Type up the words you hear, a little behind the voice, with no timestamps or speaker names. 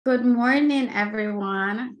Good morning,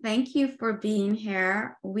 everyone. Thank you for being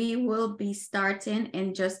here. We will be starting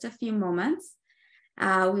in just a few moments.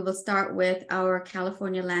 We will start with our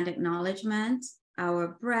California land acknowledgement,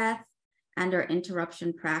 our breath, and our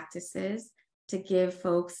interruption practices to give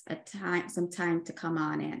folks some time to come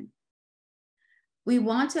on in. We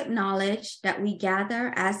want to acknowledge that we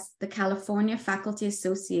gather as the California Faculty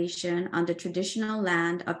Association on the traditional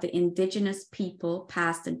land of the indigenous people,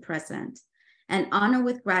 past and present, and honor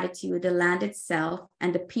with gratitude the land itself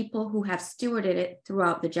and the people who have stewarded it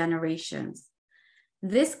throughout the generations.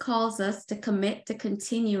 This calls us to commit to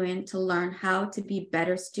continuing to learn how to be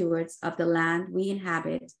better stewards of the land we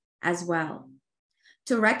inhabit as well.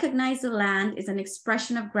 To recognize the land is an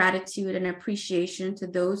expression of gratitude and appreciation to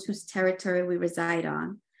those whose territory we reside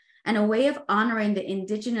on, and a way of honoring the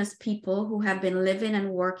indigenous people who have been living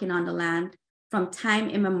and working on the land from time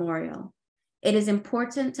immemorial. It is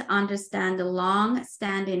important to understand the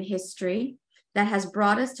long-standing history that has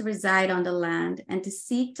brought us to reside on the land and to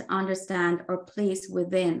seek to understand our place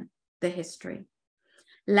within the history.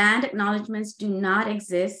 Land acknowledgements do not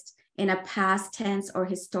exist in a past tense or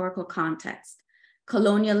historical context.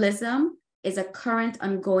 Colonialism is a current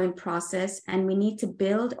ongoing process, and we need to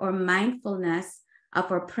build our mindfulness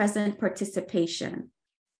of our present participation.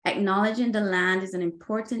 Acknowledging the land is an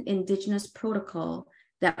important indigenous protocol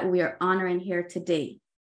that we are honoring here today.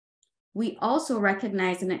 We also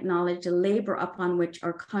recognize and acknowledge the labor upon which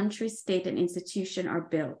our country, state, and institution are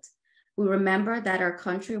built. We remember that our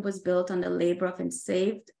country was built on the labor of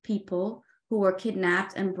enslaved people who were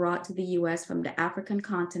kidnapped and brought to the US from the African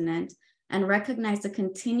continent, and recognize the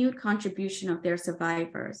continued contribution of their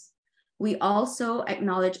survivors. We also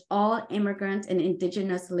acknowledge all immigrant and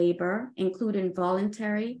indigenous labor, including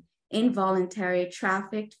voluntary, involuntary,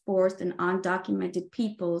 trafficked, forced, and undocumented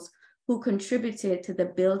peoples who contributed to the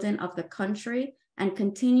building of the country and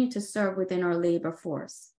continue to serve within our labor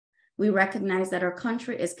force. We recognize that our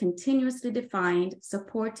country is continuously defined,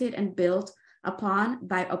 supported, and built upon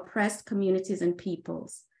by oppressed communities and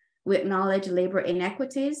peoples. We acknowledge labor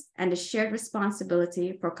inequities and the shared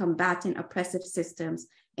responsibility for combating oppressive systems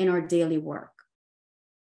in our daily work.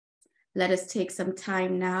 Let us take some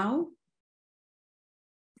time now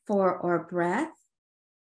for our breath.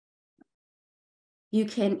 You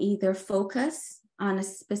can either focus on a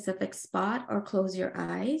specific spot or close your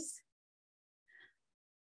eyes.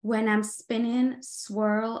 When I'm spinning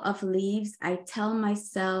swirl of leaves, I tell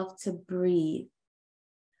myself to breathe.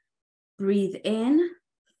 Breathe in,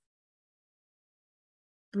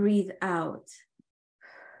 breathe out.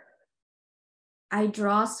 I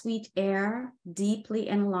draw sweet air deeply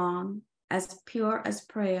and long, as pure as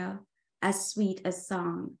prayer, as sweet as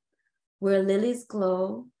song. Where lilies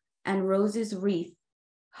glow and roses wreath,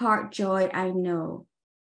 heart joy I know,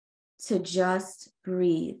 to just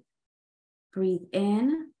breathe. Breathe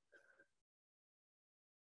in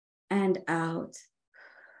and out.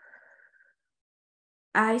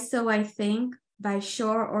 So I think, by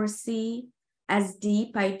shore or sea, as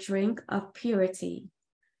deep I drink of purity.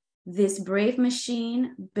 This brave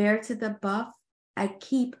machine, bare to the buff, I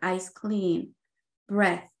keep ice clean.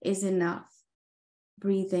 Breath is enough.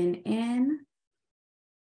 Breathing in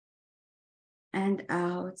and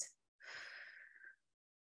out.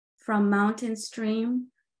 From mountain stream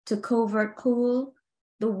to covert cool,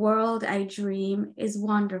 the world I dream is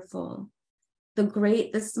wonderful. The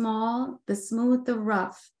great, the small, the smooth, the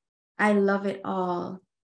rough, I love it all.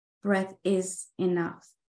 Breath is enough.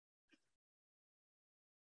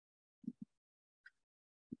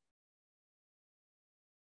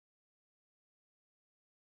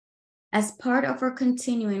 As part of our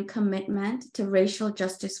continuing commitment to racial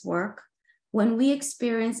justice work, when we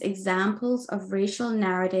experience examples of racial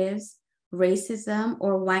narratives, racism,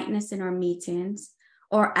 or whiteness in our meetings,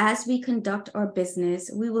 or as we conduct our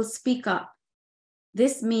business, we will speak up.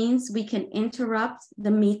 This means we can interrupt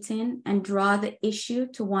the meeting and draw the issue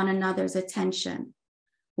to one another's attention.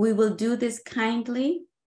 We will do this kindly,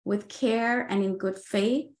 with care, and in good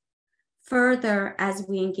faith. Further, as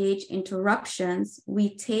we engage interruptions,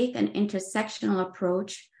 we take an intersectional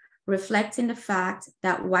approach, reflecting the fact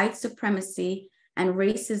that white supremacy and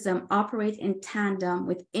racism operate in tandem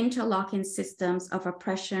with interlocking systems of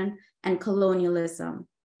oppression and colonialism,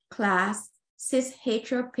 class, cis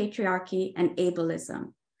heteropatriarchy, and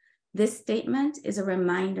ableism. This statement is a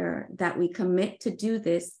reminder that we commit to do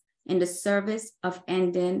this in the service of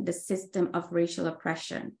ending the system of racial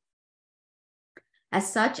oppression. As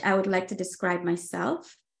such, I would like to describe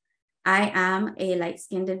myself. I am a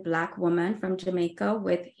light-skinned Black woman from Jamaica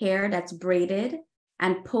with hair that's braided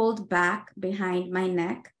and pulled back behind my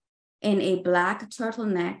neck in a Black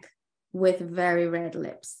turtleneck with very red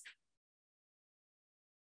lips.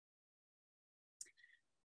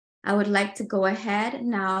 I would like to go ahead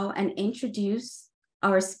now and introduce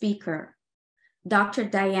our speaker, Dr.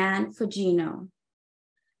 Diane Fugino.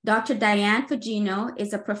 Dr. Diane Fugino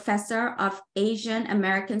is a professor of Asian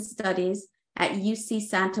American Studies at UC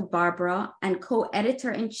Santa Barbara and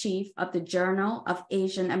co-editor-in-chief of the Journal of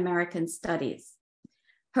Asian American Studies.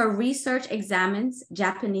 Her research examines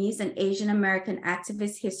Japanese and Asian American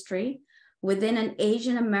activist history within an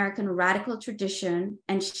Asian American radical tradition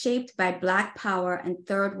and shaped by Black power and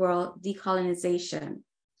third world decolonization.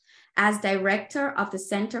 As director of the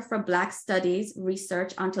Center for Black Studies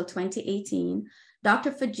Research until 2018,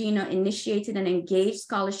 Dr. Fugino initiated an engaged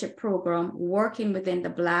scholarship program working within the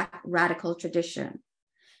Black radical tradition.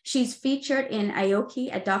 She's featured in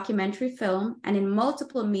Aoki, a documentary film, and in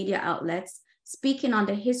multiple media outlets, speaking on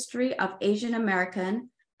the history of Asian American,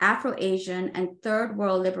 Afro-Asian, and Third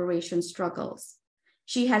World liberation struggles.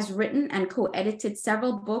 She has written and co-edited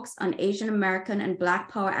several books on Asian American and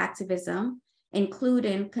Black power activism,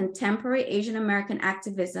 including Contemporary Asian American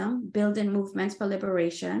Activism, Building Movements for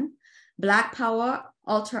Liberation, Black Power,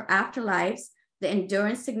 Alter Afterlives, The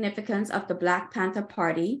Enduring Significance of the Black Panther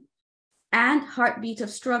Party, and Heartbeat of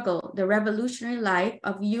Struggle, The Revolutionary Life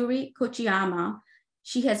of Yuri Kochiyama.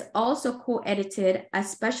 She has also co-edited a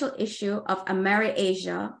special issue of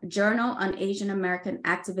AmeriAsia, Journal on Asian American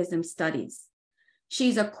Activism Studies.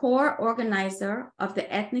 She's a core organizer of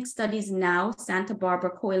the Ethnic Studies Now Santa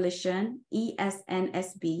Barbara Coalition,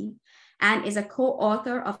 ESNSB, and is a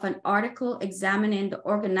co-author of an article examining the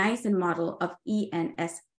organizing model of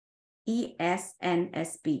ESNSB.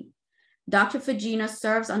 Dr. Fugino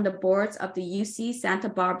serves on the boards of the UC Santa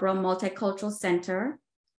Barbara Multicultural Center,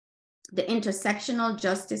 the Intersectional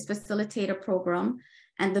Justice Facilitator Program,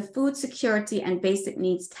 and the Food Security and Basic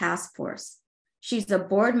Needs Task Force. She's a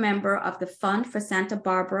board member of the Fund for Santa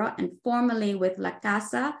Barbara and formerly with La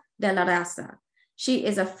Casa de la Raza. She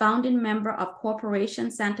is a founding member of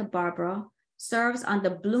Corporation Santa Barbara, serves on the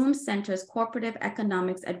Bloom Center's Corporative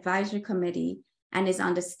Economics Advisory Committee, and is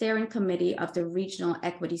on the steering committee of the Regional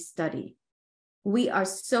Equity Study. We are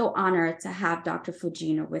so honored to have Dr.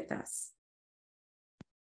 Fugino with us.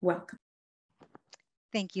 Welcome.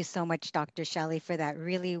 Thank you so much, Dr. Shelley, for that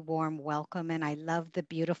really warm welcome. And I love the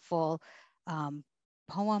beautiful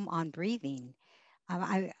poem on breathing.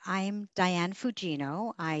 I'm Diane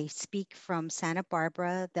Fugino. I speak from Santa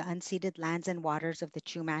Barbara, the unceded lands and waters of the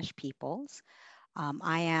Chumash peoples.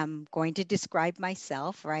 I am going to describe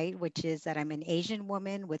myself, right, which is that I'm an Asian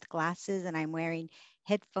woman with glasses and I'm wearing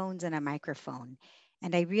headphones and a microphone.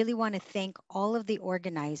 And I really want to thank all of the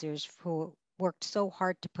organizers who worked so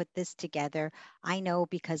hard to put this together. I know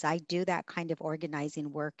because I do that kind of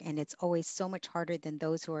organizing work, and it's always so much harder than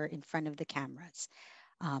those who are in front of the cameras.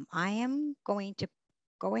 I am going to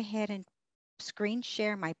go ahead and screen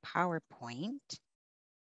share my PowerPoint.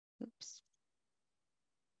 Oops.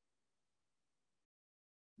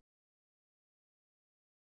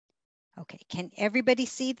 Okay, can everybody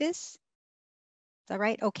see this? Is that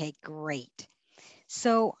right? Okay, great.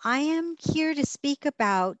 So I am here to speak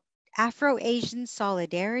about Afro-Asian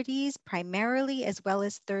solidarities primarily, as well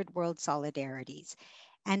as third world solidarities.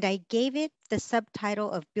 And I gave it the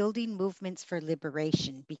subtitle of Building Movements for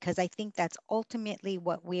Liberation, because I think that's ultimately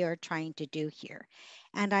what we are trying to do here.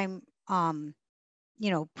 And I'm,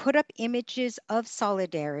 put up images of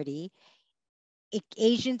solidarity,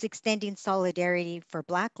 Asians extending solidarity for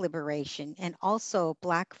Black liberation, and also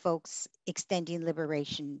Black folks extending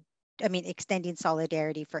extending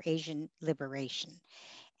solidarity for Asian liberation.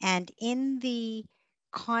 And in the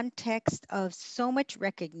context of so much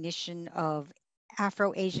recognition of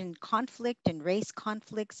Afro-Asian conflict and race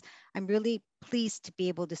conflicts, I'm really pleased to be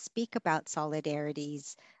able to speak about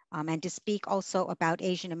solidarities and to speak also about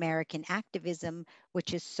Asian American activism,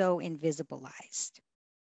 which is so invisibilized.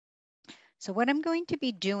 So what I'm going to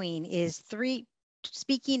be doing is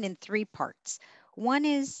speaking in three parts. One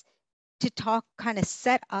is to kind of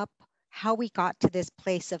set up how we got to this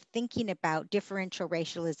place of thinking about differential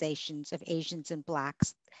racializations of Asians and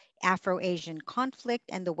Blacks, Afro-Asian conflict,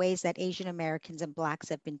 and the ways that Asian Americans and Blacks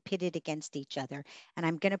have been pitted against each other. And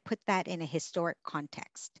I'm going to put that in a historic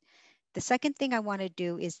context. The second thing I want to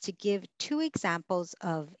do is to give two examples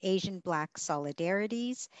of Asian Black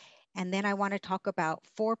solidarities. And then I want to talk about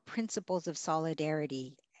 4 principles of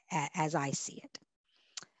solidarity as I see it.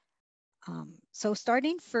 So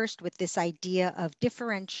starting first with this idea of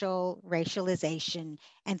differential racialization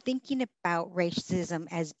and thinking about racism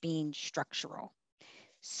as being structural.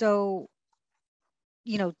 So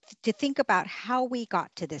to think about how we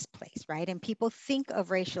got to this place, right? And people think of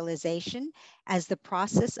racialization as the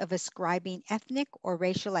process of ascribing ethnic or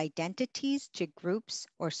racial identities to groups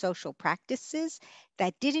or social practices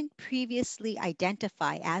that didn't previously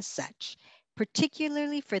identify as such,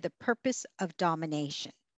 particularly for the purpose of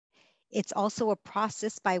domination. It's also a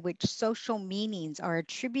process by which social meanings are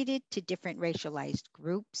attributed to different racialized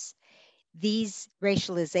groups. These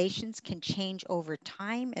racializations can change over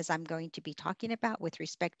time, as I'm going to be talking about with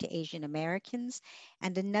respect to Asian Americans.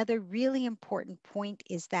 And another really important point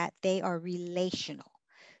is that they are relational.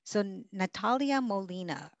 So, Natalia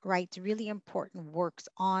Molina writes really important works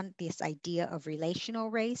on this idea of relational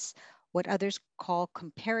race, what others call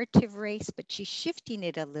comparative race, but she's shifting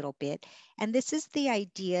it a little bit. And this is the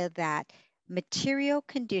idea that material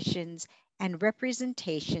conditions and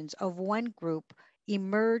representations of one group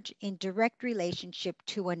emerge in direct relationship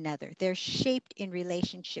to another. They're shaped in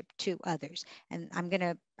relationship to others. And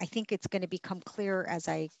I think it's going to become clearer as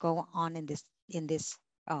I go on in this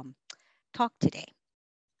um, talk today.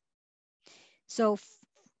 So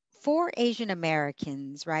for Asian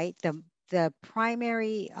Americans, right, the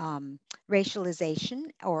primary racialization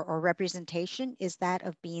or representation is that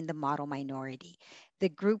of being the model minority, the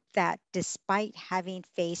group that, despite having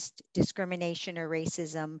faced discrimination or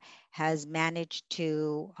racism, has managed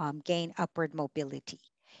to gain upward mobility.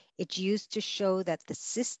 It's used to show that the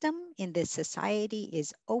system in this society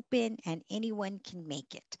is open and anyone can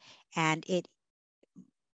make it. And it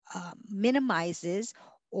minimizes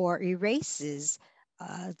or erases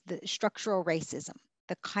the structural racism,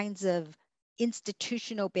 the kinds of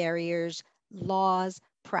institutional barriers, laws,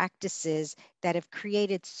 practices that have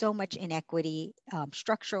created so much inequity,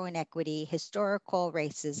 structural inequity, historical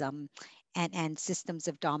racism, and systems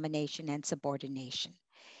of domination and subordination.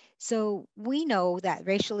 So we know that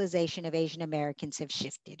racialization of Asian Americans have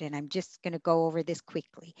shifted, and I'm just going to go over this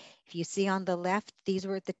quickly. If you see on the left, these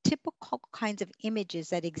were the typical kinds of images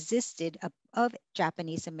that existed of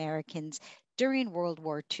Japanese Americans during World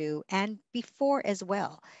War II and before as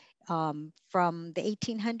well, from the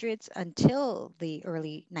 1800s until the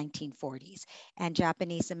early 1940s. And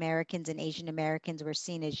Japanese Americans and Asian Americans were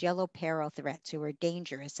seen as yellow peril threats who were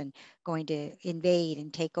dangerous and going to invade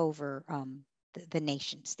and take over the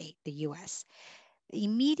nation state, the US.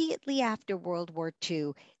 Immediately after World War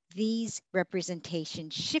II, these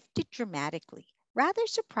representations shifted dramatically, rather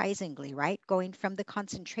surprisingly, right? Going from the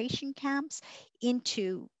concentration camps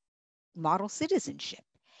into model citizenship.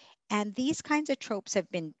 And these kinds of tropes have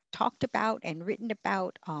been talked about and written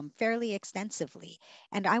about fairly extensively.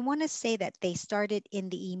 And I want to say that they started in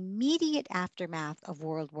the immediate aftermath of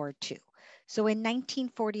World War II. So in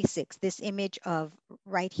 1946, this image of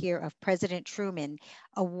right here of President Truman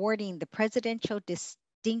awarding the Presidential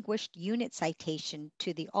Distinguished Unit Citation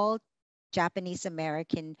to the all Japanese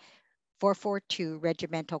American 442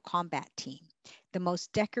 Regimental Combat Team, the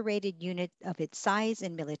most decorated unit of its size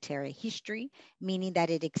in military history, meaning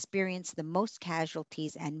that it experienced the most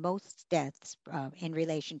casualties and most deaths in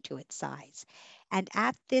relation to its size. And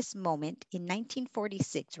at this moment in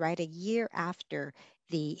 1946, right, a year after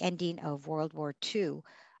the ending of World War II,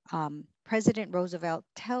 President Roosevelt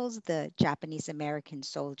tells the Japanese American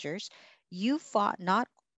soldiers, "You fought not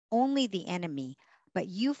only the enemy, but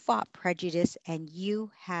you fought prejudice and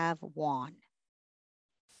you have won."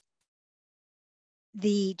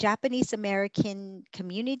 The Japanese American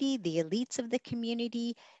community, the elites of the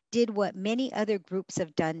community, did what many other groups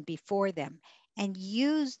have done before them and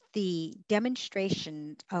used the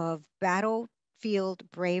demonstration of battlefield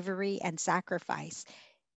bravery and sacrifice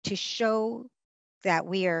to show that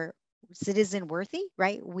we are citizen worthy,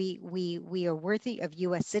 right? We are worthy of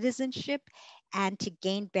US citizenship and to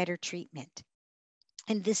gain better treatment.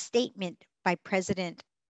 And this statement by President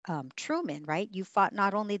Truman, right? You fought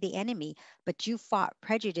not only the enemy, but you fought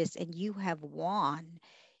prejudice and you have won,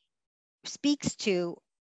 speaks to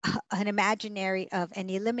an imaginary of an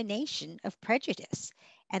elimination of prejudice.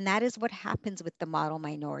 And that is what happens with the model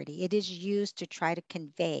minority. It is used to try to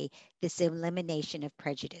convey this elimination of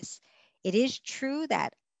prejudice. It is true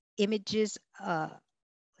that images,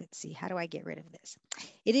 let's see, how do I get rid of this?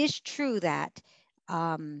 It is true that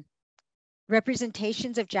um,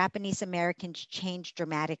 representations of Japanese Americans changed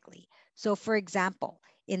dramatically. So, for example,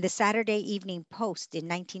 in the Saturday Evening Post in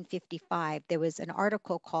 1955, there was an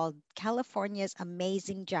article called California's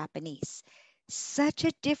Amazing Japanese. Such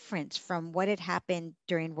a difference from what had happened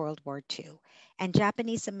during World War II. And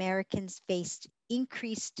Japanese Americans faced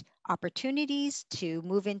increased opportunities to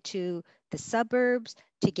move into the suburbs,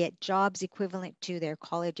 to get jobs equivalent to their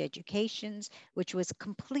college educations, which was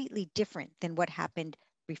completely different than what happened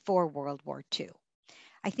before World War II.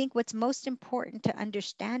 I think what's most important to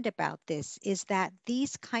understand about this is that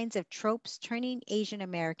these kinds of tropes, turning Asian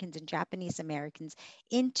Americans and Japanese Americans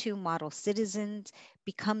into model citizens,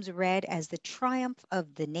 becomes read as the triumph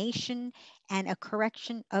of the nation and a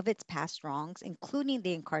correction of its past wrongs, including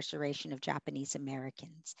the incarceration of Japanese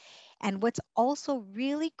Americans. And what's also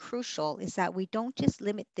really crucial is that we don't just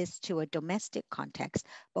limit this to a domestic context,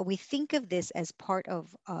 but we think of this as part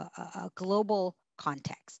of a global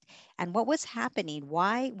context. And what was happening,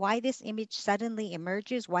 why this image suddenly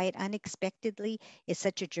emerges, why it unexpectedly is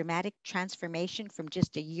such a dramatic transformation from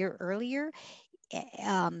just a year earlier, eh,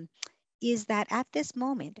 um, is that at this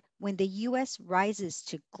moment, when the US rises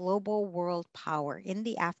to global world power in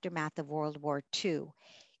the aftermath of World War II,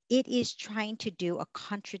 it is trying to do a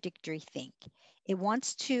contradictory thing. It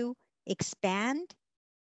wants to expand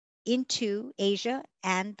into Asia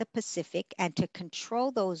and the Pacific and to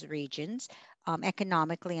control those regions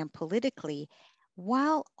economically and politically,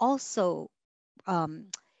 while also um,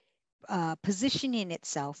 positioning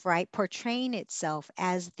itself, right, portraying itself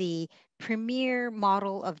as the premier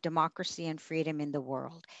model of democracy and freedom in the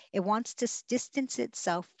world. It wants to distance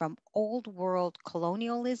itself from old world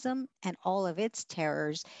colonialism and all of its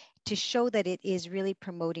terrors to show that it is really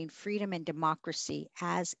promoting freedom and democracy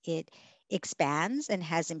as it expands and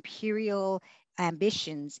has imperial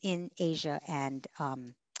ambitions in Asia and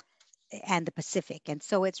the Pacific. And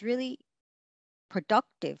so it's really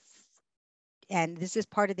productive, and this is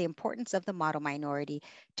part of the importance of the model minority,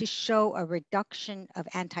 to show a reduction of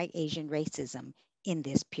anti-Asian racism in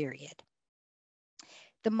this period.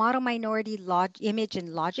 The model minority image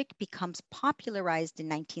and logic becomes popularized in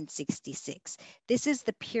 1966. This is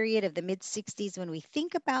the period of the mid 60s when we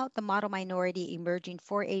think about the model minority emerging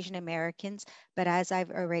for Asian Americans. But as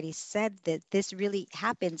I've already said, that this really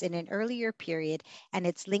happens in an earlier period and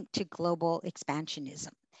it's linked to global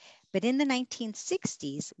expansionism. But in the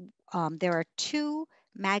 1960s, there are two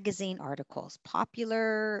magazine articles,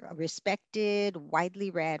 popular, respected,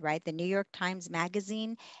 widely read, right? The New York Times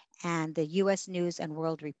Magazine and the US News and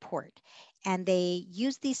World Report. And they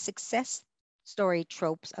use these success story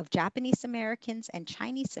tropes of Japanese Americans and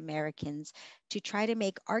Chinese Americans to try to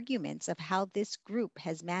make arguments of how this group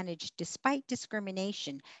has managed, despite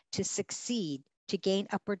discrimination, to succeed, to gain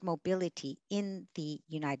upward mobility in the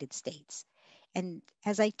United States. And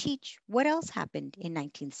as I teach, what else happened in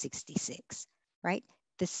 1966, right?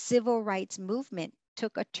 The civil rights movement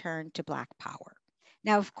took a turn to Black power.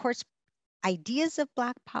 Now, of course, ideas of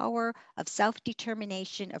Black power, of self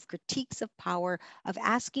determination, of critiques of power, of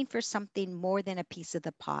asking for something more than a piece of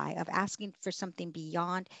the pie, of asking for something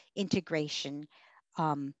beyond integration.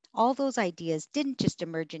 All those ideas didn't just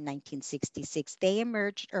emerge in 1966, they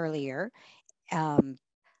emerged earlier. Um,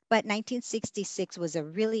 but 1966 was a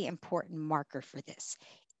really important marker for this.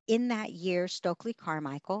 In that year, Stokely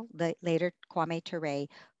Carmichael, later Kwame Ture,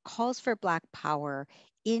 calls for Black power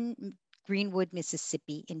in Greenwood,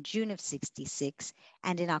 Mississippi in June of 66.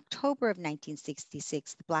 And in October of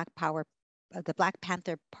 1966, the Black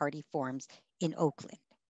Panther Party forms in Oakland.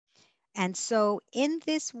 And so in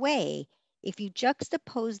this way, if you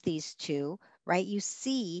juxtapose these two, right, you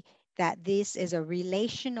see that this is a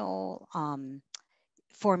relational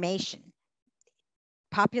formation.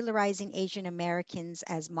 Popularizing Asian Americans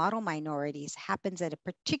as model minorities happens at a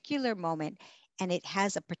particular moment and it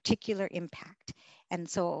has a particular impact. And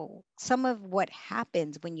so, some of what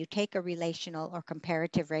happens when you take a relational or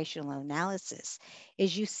comparative racial analysis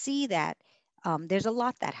is you see that there's a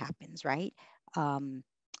lot that happens, right? Um,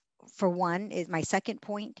 for one, is my second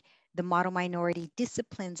point, the model minority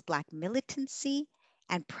disciplines Black militancy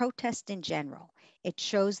and protest in general. It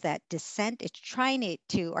shows that dissent, it's trying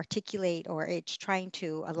to articulate, or it's trying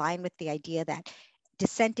to align with the idea that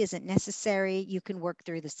dissent isn't necessary. You can work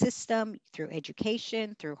through the system, through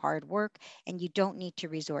education, through hard work, and you don't need to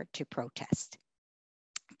resort to protest.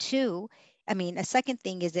 Two, a second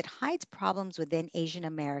thing is it hides problems within Asian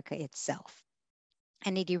America itself,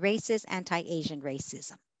 and it erases anti Asian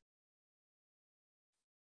racism.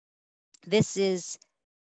 This is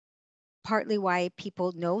partly why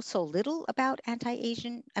people know so little about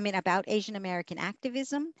about Asian American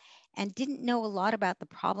activism, and didn't know a lot about the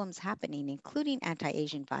problems happening, including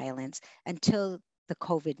anti-Asian violence, until the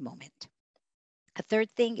COVID moment. A third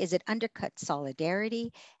thing is it undercuts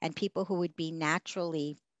solidarity and people who would be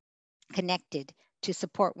naturally connected to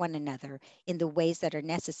support one another in the ways that are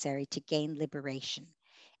necessary to gain liberation.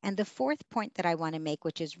 And the fourth point that I want to make,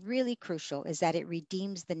 which is really crucial, is that it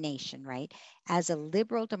redeems the nation, right? As a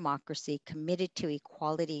liberal democracy committed to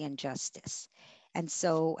equality and justice. And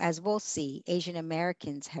so, as we'll see, Asian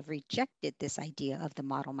Americans have rejected this idea of the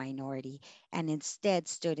model minority and instead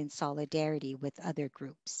stood in solidarity with other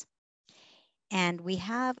groups. And we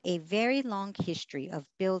have a very long history of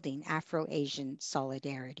building Afro Asian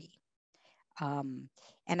solidarity. Um,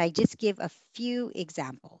 and I just give a few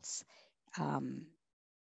examples. Um,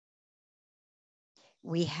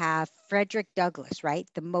 we have Frederick Douglass, right?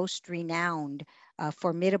 The most renowned,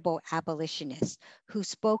 formidable abolitionist who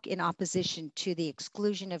spoke in opposition to the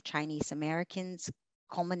exclusion of Chinese Americans,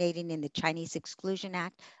 culminating in the Chinese Exclusion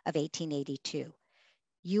Act of 1882.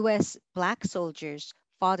 U.S. Black soldiers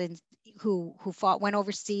fought in, went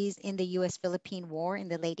overseas in the U.S. Philippine War in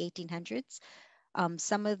the late 1800s.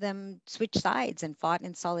 Some of them switched sides and fought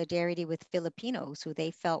in solidarity with Filipinos who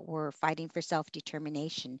they felt were fighting for self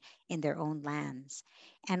determination in their own lands.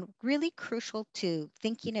 And really crucial to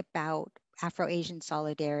thinking about Afro Asian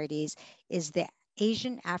solidarities is the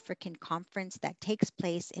Asian African Conference that takes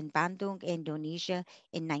place in Bandung, Indonesia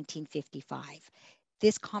in 1955.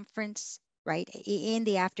 This conference, right, in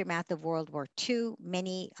the aftermath of World War II,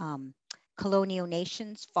 many colonial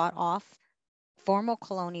nations fought off formal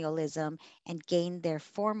colonialism and gained their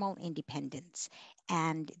formal independence.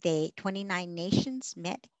 And 29 nations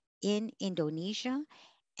met in Indonesia,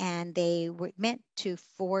 and they were meant to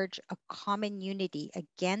forge a common unity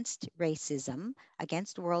against racism,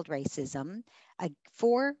 against world racism,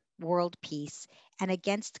 for world peace, and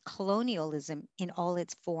against colonialism in all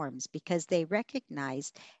its forms, because they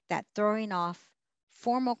recognized that throwing off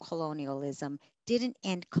formal colonialism didn't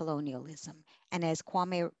end colonialism. And as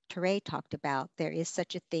Kwame Ture talked about, there is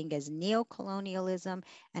such a thing as neocolonialism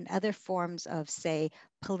and other forms of, say,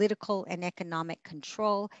 political and economic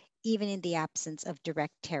control, even in the absence of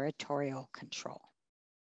direct territorial control.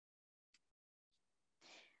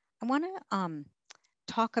 I want to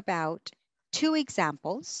talk about two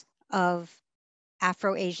examples of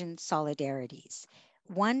Afro-Asian solidarities.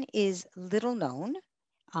 One is little known,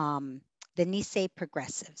 um, the Nisei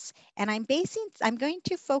progressives. And I'm going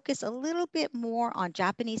to focus a little bit more on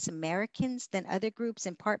Japanese Americans than other groups,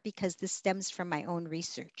 in part because this stems from my own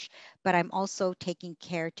research. But I'm also taking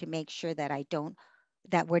care to make sure that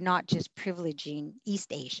we're not just privileging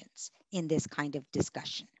East Asians in this kind of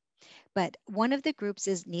discussion. But one of the groups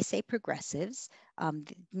is Nisei progressives,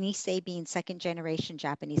 Nisei being second generation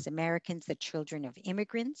Japanese Americans, the children of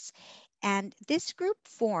immigrants. And this group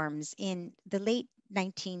forms in the late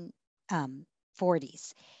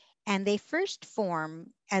 1940s. And they first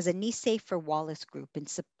form as a Nisei for Wallace group in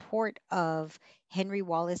support of Henry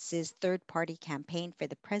Wallace's third party campaign for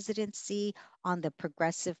the presidency on the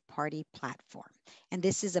Progressive Party platform. And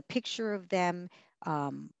this is a picture of them,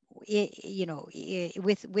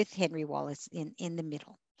 with Henry Wallace in the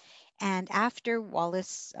middle. And after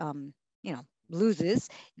Wallace, loses,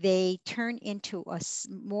 they turn into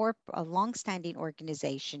a longstanding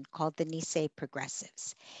organization called the Nisei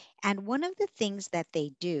Progressives. And one of the things that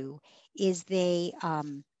they do is they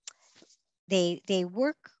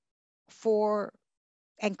work for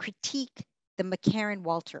and critique the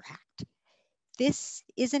McCarran-Walter Act. This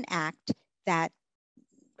is an act that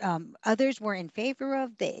others were in favor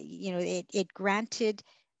of. It granted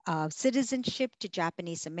citizenship to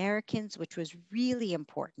Japanese Americans, which was really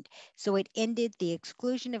important. So it ended the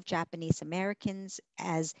exclusion of Japanese Americans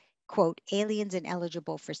as, quote, aliens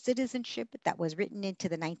ineligible for citizenship that was written into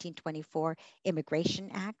the 1924 Immigration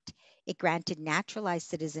Act. It granted naturalized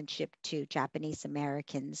citizenship to Japanese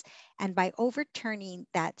Americans. And by overturning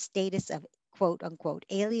that status of, quote unquote,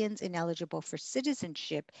 aliens ineligible for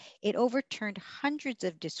citizenship, it overturned hundreds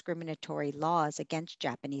of discriminatory laws against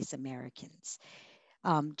Japanese Americans.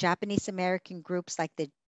 Japanese American groups like the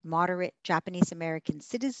moderate Japanese American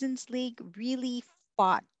Citizens League really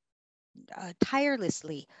fought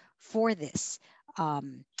tirelessly for this,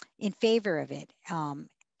 in favor of it.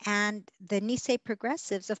 And the Nisei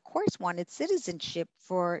progressives, of course, wanted citizenship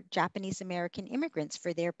for Japanese American immigrants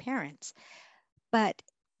for their parents. But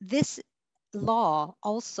this law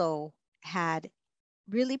also had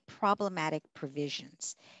really problematic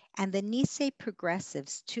provisions. And the Nisei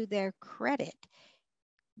progressives, to their credit,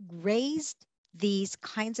 raised these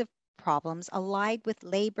kinds of problems, allied with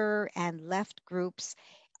labor and left groups,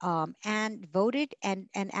 and voted and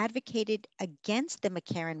advocated against the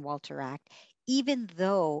McCarran-Walter Act, even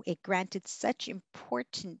though it granted such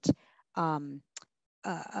important um,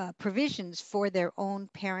 provisions for their own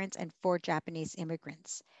parents and for Japanese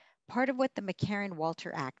immigrants. Part of what the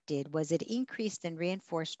McCarran-Walter Act did was it increased and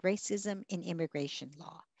reinforced racism in immigration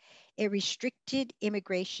law. It restricted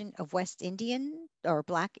immigration of West Indian or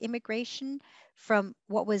Black immigration from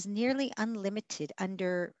what was nearly unlimited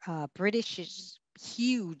under British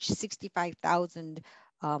huge 65,000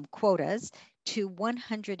 quotas to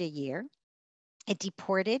 100 a year. It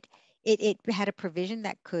deported, it had a provision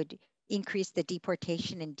that could increase the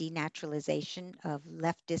deportation and denaturalization of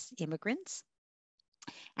leftist immigrants,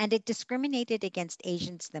 and it discriminated against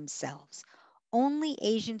Asians themselves. Only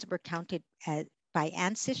Asians were counted by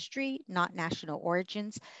ancestry, not national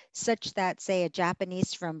origins, such that, say, a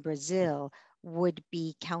Japanese from Brazil would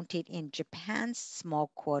be counted in Japan's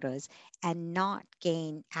small quotas and not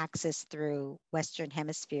gain access through Western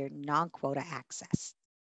Hemisphere non quota access.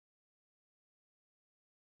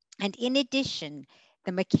 And in addition,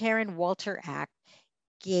 the McCarran Walter Act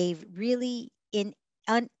gave really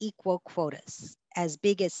unequal quotas, as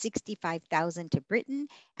big as 65,000 to Britain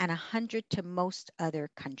and 100 to most other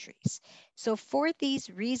countries. So, for these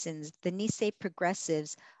reasons, the Nisei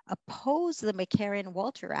progressives oppose the McCarran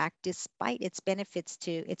Walter Act despite its benefits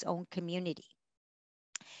to its own community.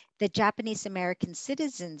 The Japanese American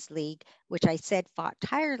Citizens League, which I said fought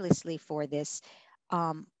tirelessly for this,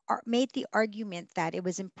 made the argument that it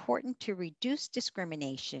was important to reduce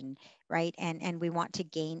discrimination, right? And we want to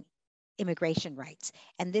gain immigration rights.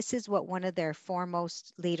 And this is what one of their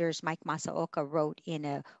foremost leaders, Mike Masaoka, wrote in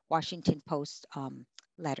a Washington Post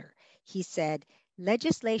letter. He said,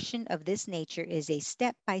 legislation of this nature is a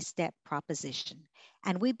step by step proposition.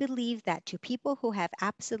 And we believe that to people who have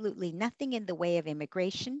absolutely nothing in the way of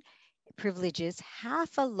immigration privileges,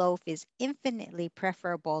 half a loaf is infinitely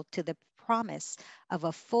preferable to the promise of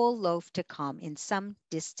a full loaf to come in some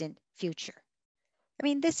distant future. I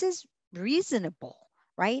mean, this is reasonable,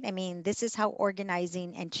 right? I mean, this is how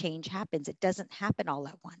organizing and change happens. It doesn't happen all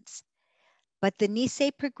at once. But the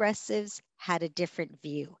Nisei progressives had a different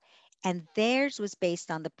view, and theirs was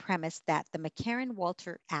based on the premise that the McCarran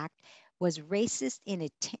Walter Act was racist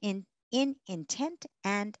in intent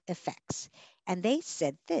and effects. And they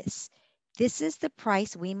said this is the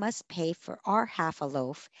price we must pay for our half a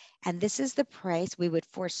loaf, and this is the price we would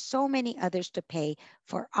force so many others to pay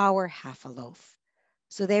for our half a loaf.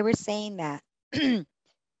 So they were saying that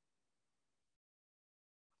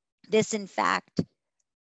this, in fact,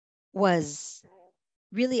 was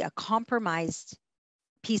really a compromised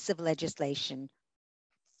piece of legislation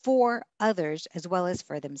for others as well as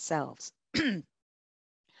for themselves.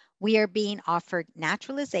 We are being offered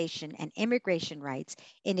naturalization and immigration rights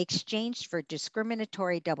in exchange for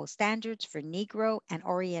discriminatory double standards for Negro and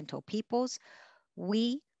Oriental peoples.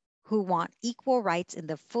 We who want equal rights in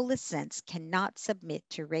the fullest sense cannot submit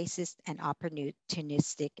to racist and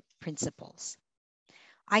opportunistic principles.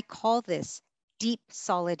 I call this deep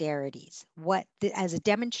solidarities, as a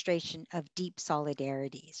demonstration of deep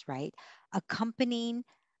solidarities, right? Accompanying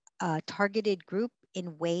a targeted group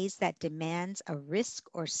in ways that demands a risk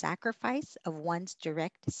or sacrifice of one's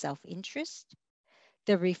direct self-interest,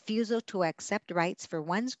 the refusal to accept rights for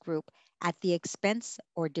one's group at the expense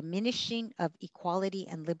or diminishing of equality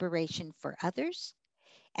and liberation for others,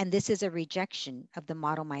 and this is a rejection of the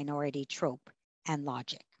model minority trope and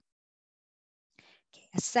logic.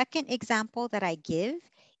 A second example that I give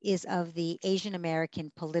is of the Asian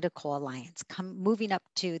American Political Alliance, moving up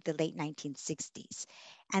to the late 1960s.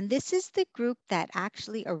 And this is the group that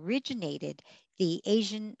actually originated the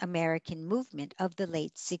Asian American movement of the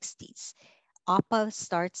late 60s. APA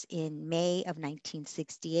starts in May of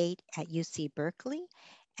 1968 at UC Berkeley.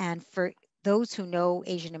 And for those who know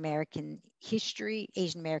Asian American history,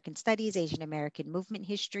 Asian American studies, Asian American movement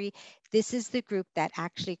history, this is the group that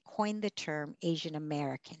actually coined the term Asian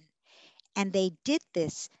American. And they did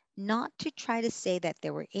this not to try to say that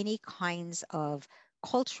there were any kinds of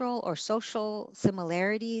cultural or social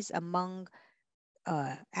similarities among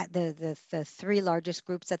at the three largest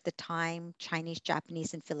groups at the time, Chinese,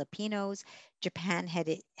 Japanese, and Filipinos. Japan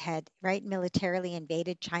had right militarily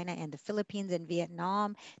invaded China and the Philippines and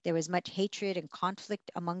Vietnam. There was much hatred and conflict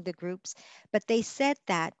among the groups. But they said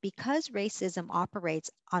that because racism operates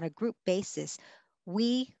on a group basis,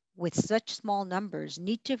 we, with such small numbers,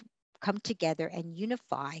 need to come together and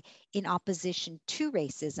unify in opposition to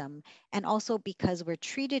racism, and also because we're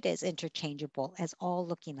treated as interchangeable, as all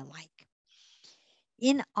looking alike.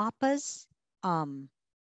 In APA's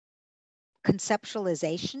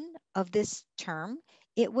conceptualization of this term,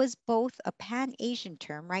 it was both a pan-Asian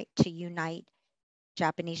term, right, to unite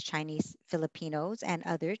Japanese, Chinese, Filipinos, and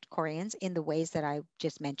other Koreans in the ways that I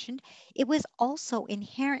just mentioned. It was also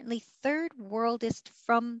inherently third worldist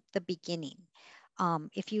from the beginning.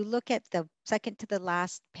 If you look at the second to the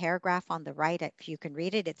last paragraph on the right, if you can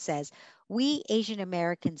read it, it says, "We Asian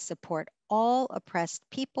Americans support all oppressed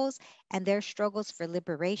peoples and their struggles for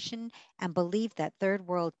liberation and believe that third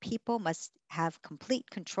world people must have complete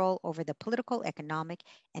control over the political, economic,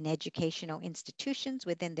 and educational institutions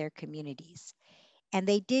within their communities." And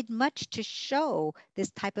they did much to show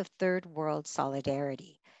this type of third world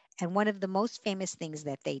solidarity. And one of the most famous things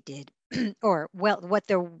that they did, or well, what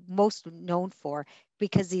they're most known for,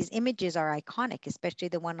 because these images are iconic, especially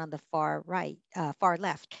the one on the far right, far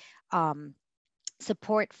left, um,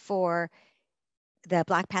 support for the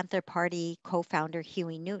Black Panther Party co-founder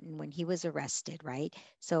Huey Newton when he was arrested, right?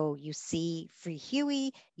 So you see Free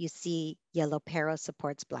Huey, you see Yellow Peril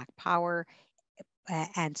supports Black Power,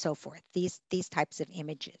 and so forth. These types of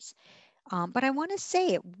images. But I want to say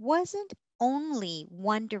it wasn't only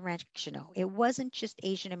one directional. It wasn't just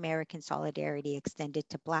Asian American solidarity extended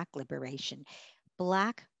to Black liberation.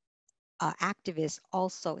 Black activists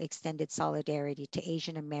also extended solidarity to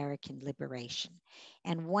Asian American liberation.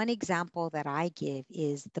 And one example that I give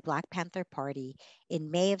is the Black Panther Party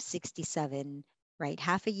in May of 67, right,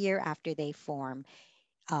 half a year after they formed.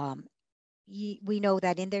 Um, we know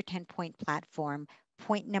that in their 10-point platform,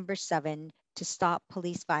 point number 7, to stop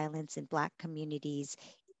police violence in Black communities,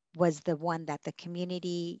 was the one that the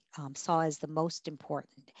community saw as the most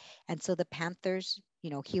important. And so the Panthers,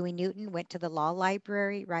 Huey Newton went to the law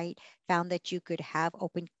library, right? Found that you could have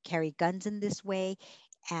open carry guns in this way.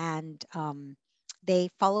 And they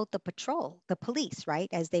followed the patrol, the police, right?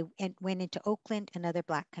 As they went into Oakland and other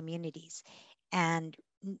Black communities. And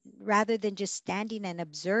rather than just standing and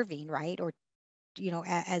observing, right? Or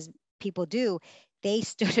as people do, they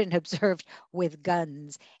stood and observed with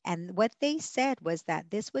guns. And what they said was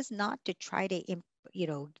that this was not to try to,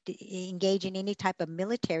 engage in any type of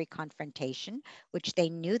military confrontation, which they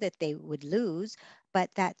knew that they would lose,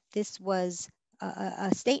 but that this was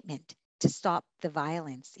a statement to stop the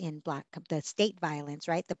violence in the state violence,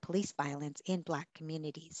 right? The police violence in Black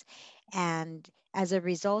communities. And as a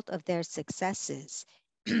result of their successes,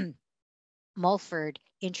 Mulford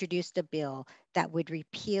introduced a bill that would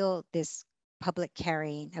repeal this public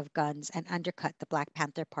carrying of guns and undercut the Black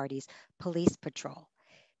Panther Party's police patrol.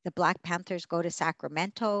 The Black Panthers go to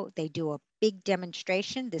Sacramento. They do a big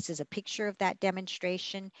demonstration. This is a picture of that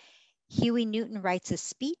demonstration. Huey Newton writes a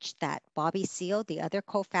speech that Bobby Seale, the other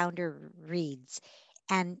co founder, reads.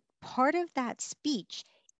 And part of that speech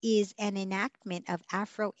is an enactment of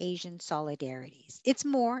Afro Asian solidarities. It's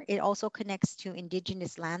more, it also connects to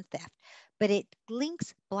indigenous land theft, but it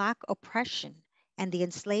links Black oppression and the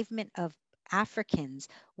enslavement of Africans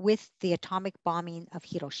with the atomic bombing of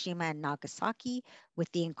Hiroshima and Nagasaki,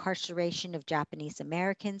 with the incarceration of Japanese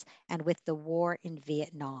Americans, and with the war in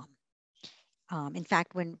Vietnam. In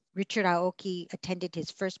fact, when Richard Aoki attended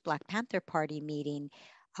his first Black Panther Party meeting,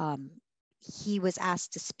 um, he was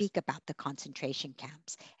asked to speak about the concentration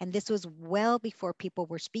camps. And this was well before people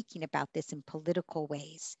were speaking about this in political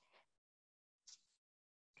ways.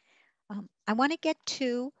 I want to get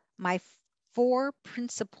to my 4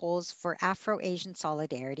 principles for Afro Asian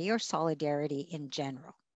solidarity, or solidarity in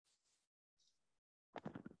general.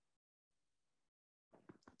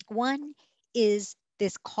 One is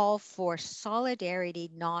this call for solidarity,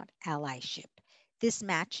 not allyship. This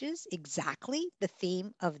matches exactly the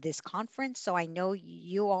theme of this conference. So I know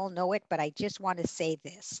you all know it, but I just want to say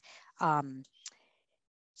this.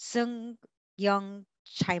 Sung Young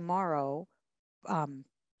Chaimaro um,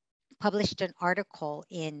 published an article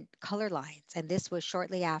in Color Lines, and this was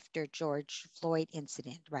shortly after George Floyd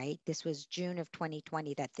incident, right? This was June of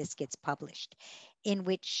 2020 that this gets published, in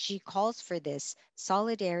which she calls for this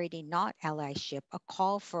solidarity, not allyship, a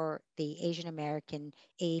call for the Asian American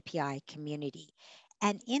AAPI community.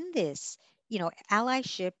 And in this,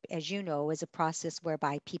 allyship, as you know, is a process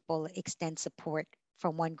whereby people extend support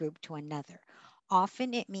from one group to another.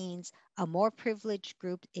 Often it means a more privileged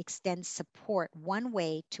group extends support one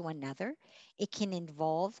way to another. It can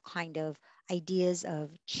involve kind of ideas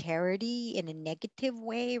of charity in a negative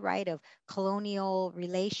way, right? Of colonial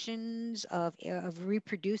relations, of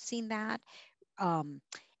reproducing that. Um,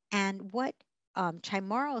 and what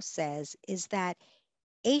Chimaro says is that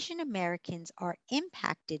Asian Americans are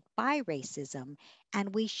impacted by racism,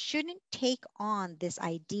 and we shouldn't take on this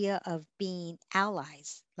idea of being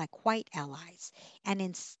allies, like white allies, and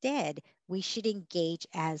instead we should engage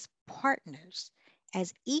as partners,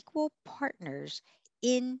 as equal partners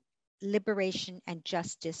in liberation and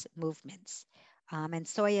justice movements. And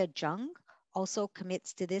Soya Jung also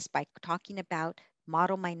commits to this by talking about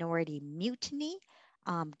model minority mutiny,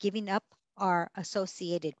 giving up our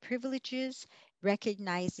associated privileges,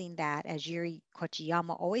 recognizing that, as Yuri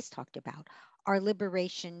Kochiyama always talked about, our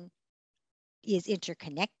liberation is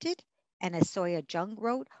interconnected. And as Soya Jung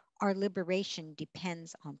wrote, our liberation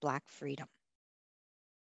depends on Black freedom.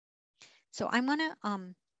 So I'm going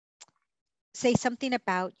to say something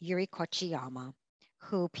about Yuri Kochiyama,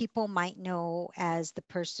 who people might know as the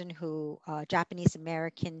person who, Japanese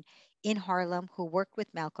American in Harlem, who worked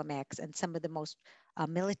with Malcolm X and some of the most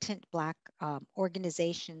militant Black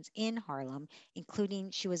organizations in Harlem,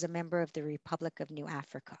 including she was a member of the Republic of New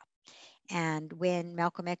Africa. And when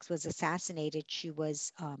Malcolm X was assassinated, she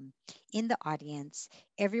was in the audience.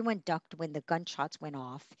 Everyone ducked when the gunshots went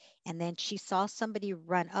off. And then she saw somebody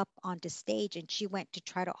run up onto stage and she went to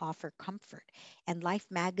try to offer comfort. And Life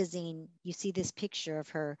magazine, you see this picture of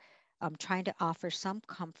her trying to offer some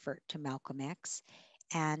comfort to Malcolm X.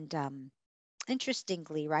 And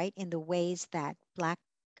interestingly, right, in the ways that Black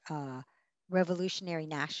uh, revolutionary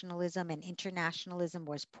nationalism and internationalism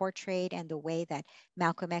was portrayed, and the way that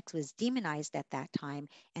Malcolm X was demonized at that time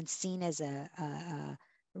and seen as a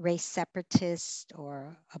race separatist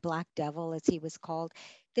or a black devil, as he was called,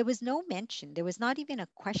 there was no mention. There was not even a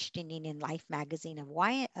questioning in Life magazine of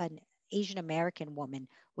why an Asian American woman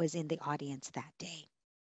was in the audience that day.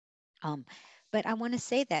 Um, but I want to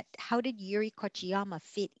say that how did Yuri Kochiyama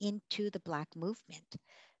fit into the Black movement?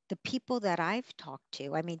 The people that I've talked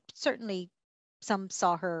to, I mean, certainly some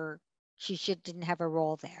saw her, didn't have a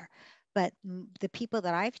role there. But the people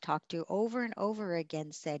that I've talked to over and over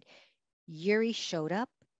again said Yuri showed up.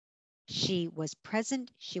 She was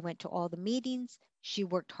present. She went to all the meetings. She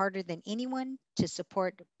worked harder than anyone to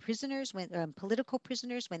support prisoners, when political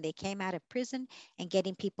prisoners, when they came out of prison, and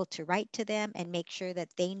getting people to write to them and make sure that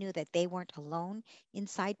they knew that they weren't alone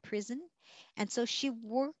inside prison. And so she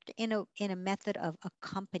worked in a method of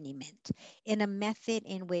accompaniment, in a method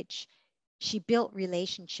in which she built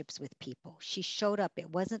relationships with people. She showed up. It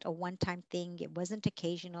wasn't a one time thing, it wasn't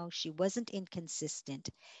occasional, she wasn't inconsistent.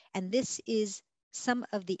 And this is some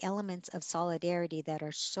of the elements of solidarity that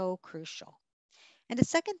are so crucial. And the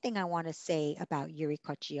second thing I want to say about Yuri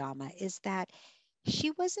Kochiyama is that she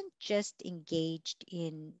wasn't just engaged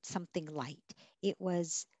in something light, it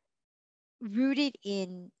was rooted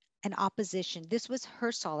in an opposition. This was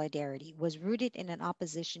her solidarity, was rooted in an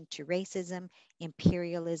opposition to racism,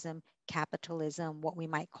 imperialism, capitalism, what we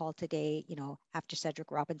might call today, after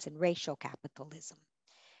Cedric Robinson, racial capitalism.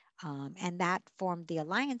 And that formed the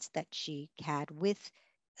alliance that she had with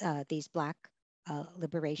these Black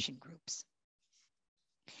liberation groups.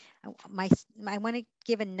 I want to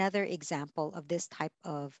give another example of this type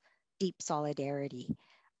of deep solidarity,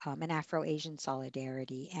 an Afro Asian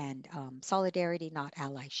solidarity, and solidarity, not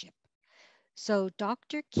allyship. So,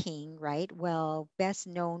 Dr. King, right, well, best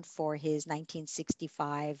known for his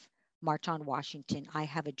 1965 March on Washington, I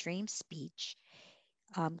Have a Dream speech,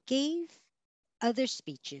 gave other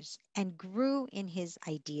speeches and grew in his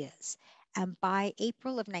ideas. And by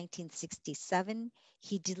April of 1967,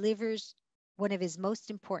 he delivers one of his most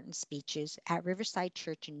important speeches at Riverside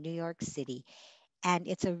Church in New York City. And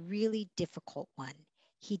it's a really difficult one.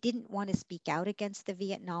 He didn't want to speak out against the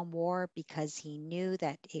Vietnam War because he knew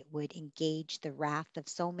that it would engage the wrath of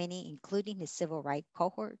so many, including his civil rights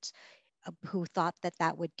cohorts, who thought that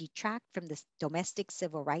that would detract from the domestic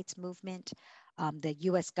civil rights movement. The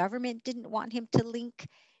US government didn't want him to link,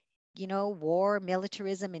 war,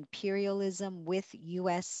 militarism, imperialism with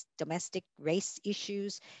US domestic race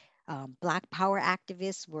issues. Black power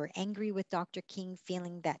activists were angry with Dr. King,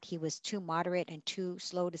 feeling that he was too moderate and too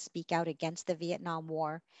slow to speak out against the Vietnam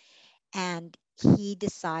War. And he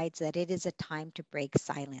decides that it is a time to break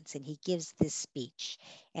silence. And he gives this speech.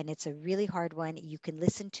 And it's a really hard one. You can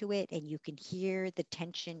listen to it and you can hear the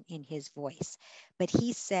tension in his voice. But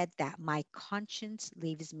he said that my conscience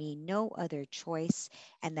leaves me no other choice,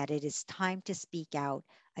 and that it is time to speak out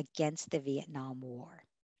against the Vietnam War.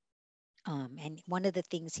 And one of the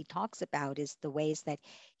things he talks about is the ways that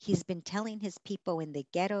he's been telling his people in the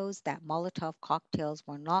ghettos that Molotov cocktails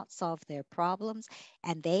will not solve their problems.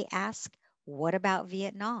 And they ask, what about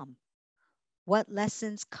Vietnam? What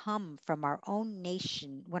lessons come from our own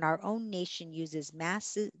nation when our own nation uses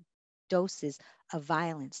massive doses of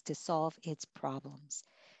violence to solve its problems?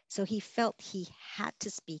 So he felt he had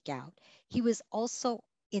to speak out. He was also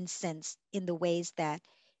incensed in the ways that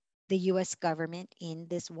the US government in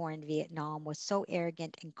this war in Vietnam was so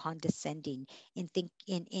arrogant and condescending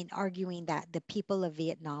in arguing that the people of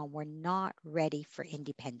Vietnam were not ready for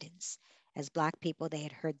independence. As Black people, they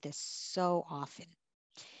had heard this so often.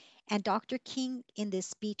 And Dr. King in this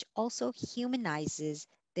speech also humanizes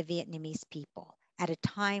the Vietnamese people at a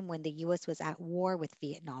time when the US was at war with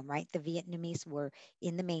Vietnam, right? The Vietnamese were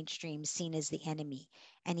in the mainstream seen as the enemy.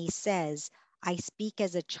 And he says, I speak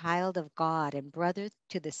as a child of God and brother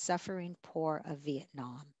to the suffering poor of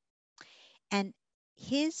Vietnam. And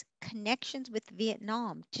his connections with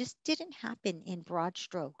Vietnam just didn't happen in broad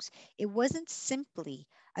strokes. It wasn't simply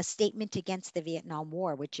a statement against the Vietnam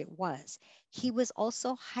War, which it was. He was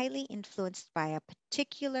also highly influenced by a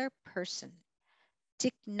particular person,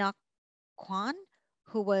 Thich Nhat Hanh,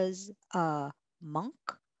 who was a monk,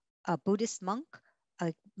 a Buddhist monk,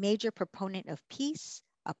 a major proponent of peace,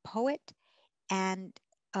 a poet, and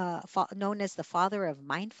known as the father of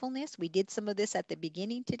mindfulness. We did some of this at the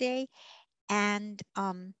beginning today. And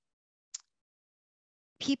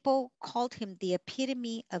people called him the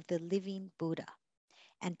epitome of the living Buddha.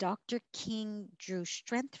 And Dr. King drew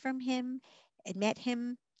strength from him and met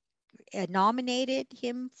him, nominated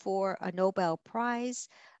him for a Nobel Prize,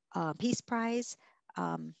 Peace Prize.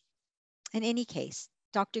 Um, in any case,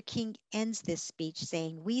 Dr. King ends this speech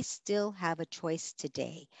saying, we still have a choice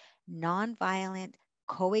today, nonviolent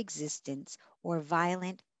coexistence or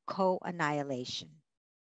violent co-annihilation.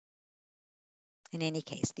 In any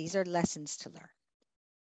case, these are lessons to learn.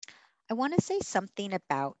 I want to say something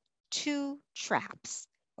about two traps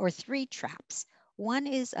or three traps. One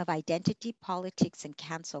is of identity politics and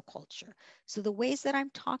cancel culture. So the ways that I'm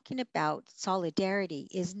talking about solidarity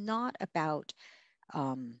is not about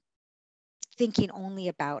um, thinking only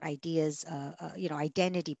about ideas,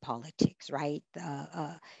 identity politics, right?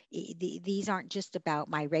 These aren't just about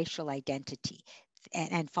my racial identity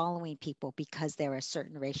and following people because they're a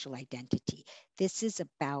certain racial identity. This is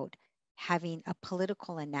about having a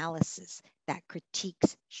political analysis that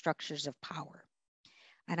critiques structures of power.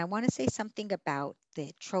 And I want to say something about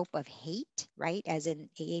the trope of hate, right? As in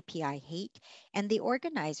AAPI hate. And the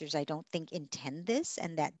organizers, I don't think, intend this,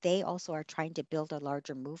 and that they also are trying to build a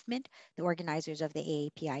larger movement, the organizers of the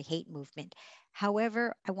AAPI hate movement.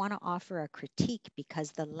 However, I want to offer a critique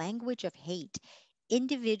because the language of hate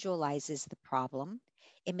individualizes the problem.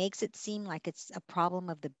 It makes it seem like it's a problem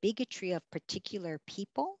of the bigotry of particular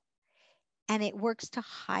people, and it works to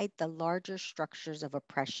hide the larger structures of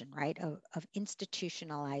oppression, right? Of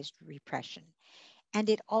institutionalized repression. And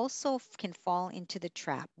it also can fall into the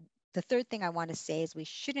trap. The third thing I want to say is we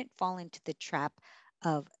shouldn't fall into the trap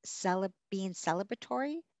of being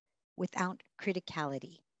celebratory without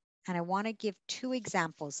criticality. And I want to give two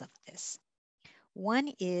examples of this.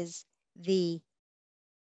 One is the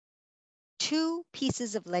two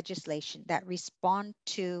pieces of legislation that respond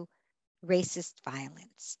to racist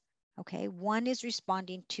violence. Okay, one is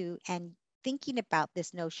responding to and thinking about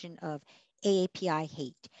this notion of AAPI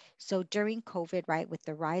hate. So during COVID, right, with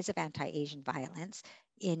the rise of anti Asian violence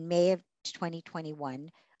in May of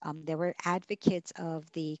 2021, there were advocates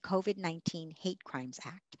of the COVID-19 Hate Crimes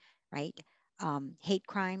Act, right? Hate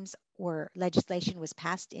crimes or legislation was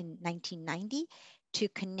passed in 1990 to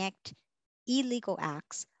connect illegal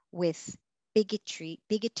acts with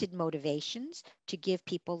bigoted motivations to give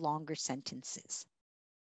people longer sentences.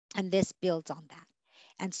 And this builds on that.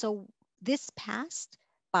 And so this passed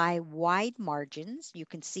by wide margins. You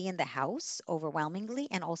can see in the House overwhelmingly,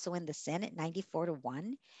 and also in the Senate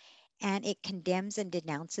 94-1. And it condemns and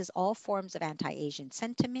denounces all forms of anti Asian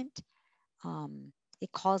sentiment. Um,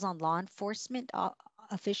 it calls on law enforcement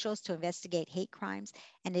officials to investigate hate crimes,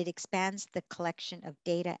 and it expands the collection of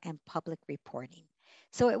data and public reporting.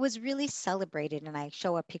 So it was really celebrated, and I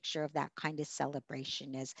show a picture of that kind of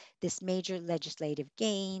celebration as this major legislative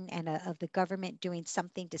gain and of the government doing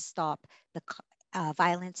something to stop the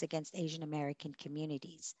violence against Asian American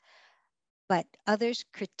communities. But others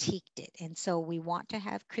critiqued it, and so we want to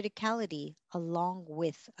have criticality along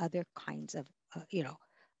with other kinds of,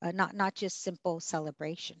 not just simple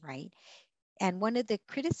celebration, right? And one of the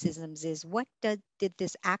criticisms is what did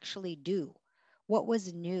this actually do? What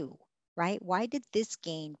was new, right? Why did this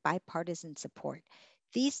gain bipartisan support?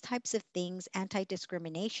 These types of things, anti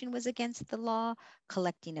discrimination was against the law,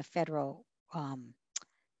 collecting a federal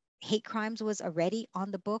hate crimes was already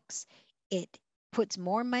on the books. It puts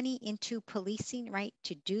more money into policing, right,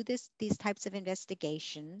 to do these types of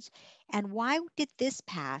investigations. And why did this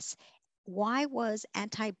pass? Why was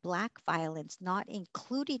anti-Black violence not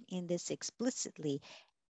included in this explicitly,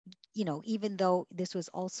 even though this was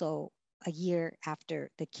also a year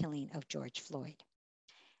after the killing of George Floyd?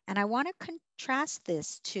 And I want to contrast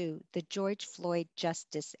this to the George Floyd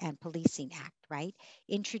Justice and Policing Act, right?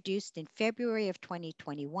 Introduced in February of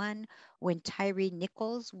 2021 when Tyree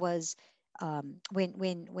Nichols was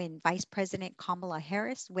when Vice President Kamala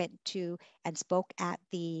Harris went to and spoke at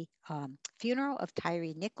the funeral of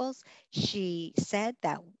Tyree Nichols, she said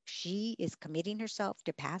that she is committing herself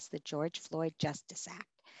to pass the George Floyd Justice Act.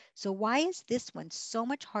 So why is this one so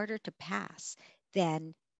much harder to pass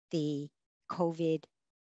than the COVID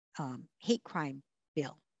hate crime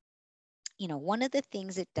bill? One of the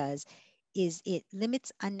things it does is it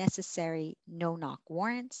limits unnecessary no knock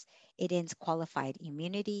warrants, it ends qualified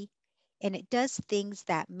immunity, and it does things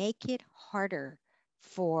that make it harder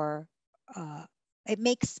for, uh, it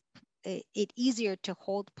makes it easier to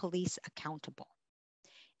hold police accountable.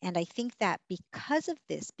 And I think that because of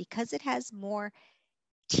this, because it has more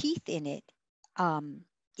teeth in it, um,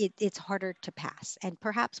 it's harder to pass. And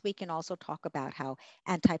perhaps we can also talk about how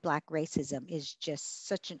anti Black racism is just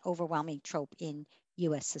such an overwhelming trope in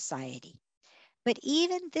US society. But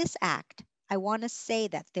even this act, I want to say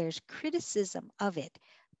that there's criticism of it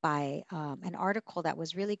by an article that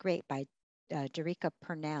was really great by Derica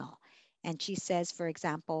Purnell. And she says, for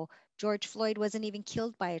example, George Floyd wasn't even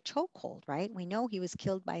killed by a chokehold, right? We know he was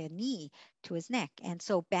killed by a knee to his neck. And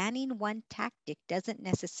so banning one tactic doesn't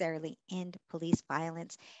necessarily end police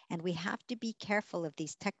violence. And we have to be careful of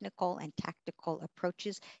these technical and tactical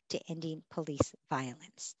approaches to ending police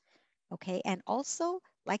violence. Okay. And also,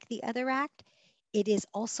 like the other act, it is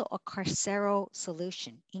also a carceral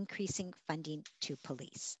solution, increasing funding to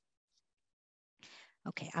police.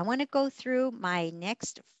 Okay, I want to go through my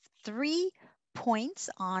next 3 points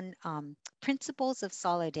on principles of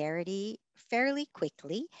solidarity fairly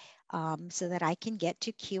quickly, so that I can get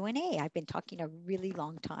to Q&A. I've been talking a really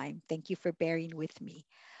long time. Thank you for bearing with me.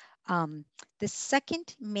 Um, the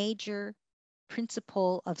second major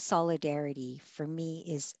principle of solidarity for me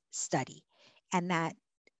is study, and that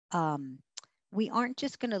um, we aren't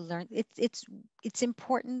just going to learn. It's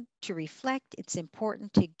important to reflect. It's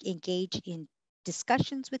important to engage in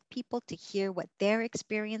discussions with people to hear what their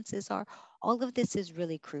experiences are. All of this is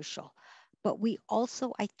really crucial. But we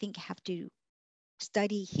also, I think, have to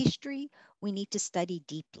study history. We need to study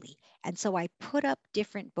deeply. And so I put up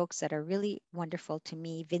different books that are really wonderful to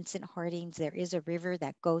me. Vincent Harding's There Is a River,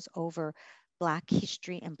 that goes over Black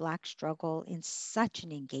history and Black struggle in such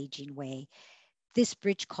an engaging way. This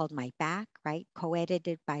Bridge Called My Back, right,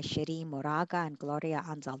 co-edited by Sheri Moraga and Gloria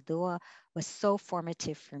Anzaldúa, was so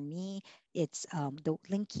formative for me. It's the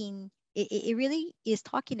linking, it really is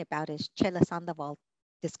talking about, as Chela Sandoval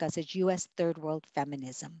discusses, U.S. third world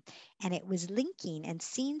feminism. And it was linking and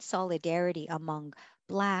seeing solidarity among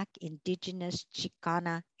Black, Indigenous,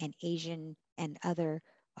 Chicana, and Asian and other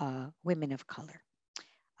women of color.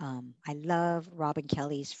 I love Robin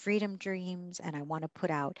Kelly's Freedom Dreams, and I want to put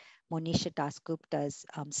out Monisha Dasgupta's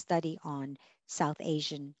study on South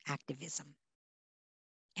Asian activism.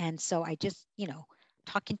 And so I just,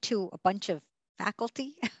 talking to a bunch of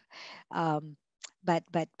faculty, um, but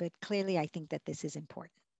clearly I think that this is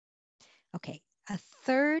important. Okay, a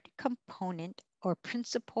third component or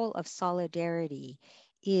principle of solidarity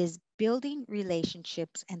is building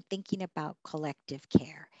relationships and thinking about collective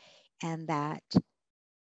care, and that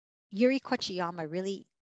Yuri Kochiyama really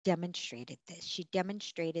demonstrated this. She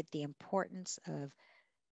demonstrated the importance of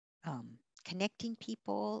connecting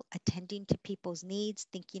people, attending to people's needs,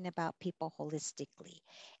 thinking about people holistically.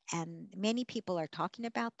 And many people are talking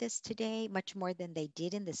about this today, much more than they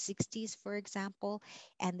did in the 60s, for example,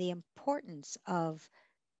 and the importance of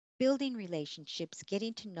building relationships,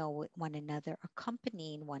 getting to know one another,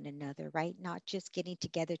 accompanying one another, right? Not just getting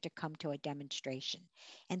together to come to a demonstration.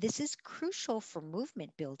 And this is crucial for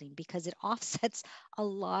movement building because it offsets a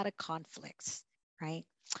lot of conflicts, right?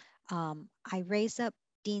 I raise up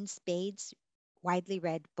Dean Spade's widely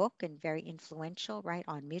read book and very influential, right,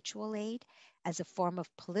 on mutual aid as a form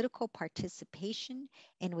of political participation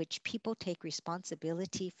in which people take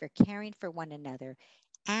responsibility for caring for one another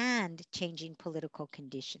and changing political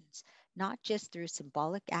conditions, not just through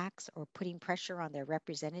symbolic acts or putting pressure on their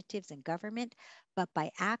representatives in government, but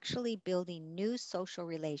by actually building new social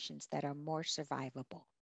relations that are more survivable.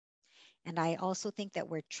 And I also think that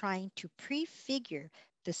we're trying to prefigure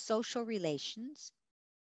the social relations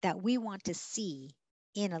that we want to see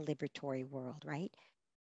in a liberatory world, right?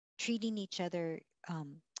 Treating each other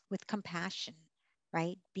with compassion,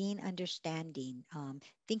 right? Being understanding,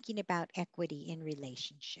 thinking about equity in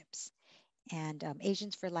relationships. And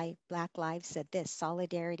Asians for Life, Black Lives said this: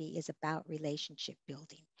 solidarity is about relationship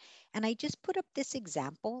building. And I just put up this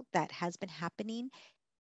example that has been happening.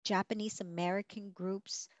 Japanese American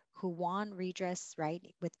groups who won redress, right,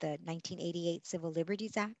 with the 1988 Civil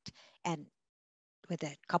Liberties Act, and with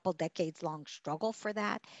a couple decades long struggle for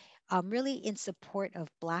that, really in support of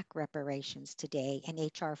Black reparations today and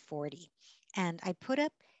HR 40. And I put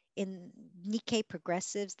up in Nikkei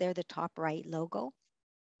Progressives, they're the top right logo,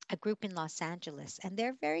 a group in Los Angeles, and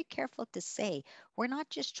they're very careful to say we're not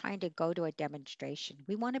just trying to go to a demonstration.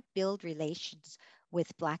 We want to build relations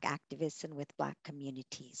with Black activists and with Black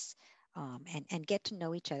communities, and get to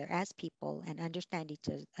know each other as people and understand each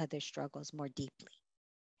other's struggles more deeply.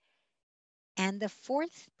 And the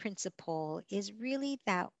fourth principle is really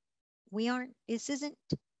that we aren't, this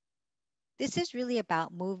is really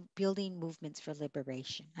about building movements for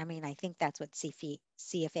liberation. I mean, I think that's what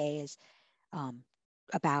CFA is um,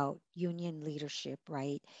 about, union leadership,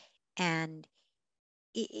 right? And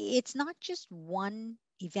it's not just one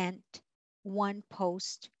event, one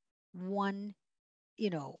post, one,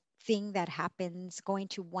 thing that happens, going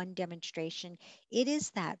to one demonstration. It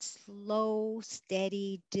is that slow,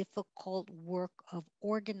 steady, difficult work of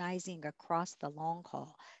organizing across the long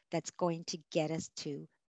haul that's going to get us to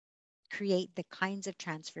create the kinds of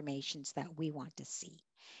transformations that we want to see.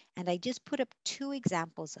 And I just put up two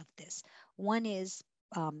examples of this. One is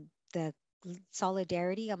the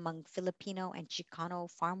solidarity among Filipino and Chicano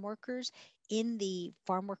farm workers in the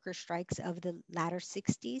farm worker strikes of the latter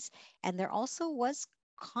 60s. And there also was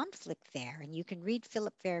conflict there. And you can read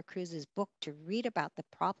Philip Veracruz's book to read about the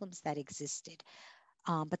problems that existed.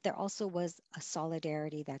 But there also was a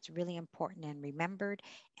solidarity that's really important and remembered.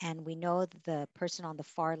 And we know that the person on the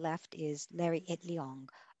far left is Larry Itliong,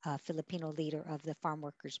 a Filipino leader of the farm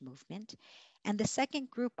workers movement. And the second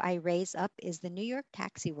group I raise up is the New York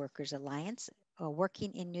Taxi Workers Alliance,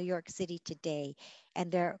 working in New York City today.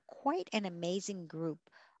 And they're quite an amazing group,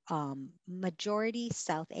 majority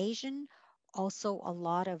South Asian, also a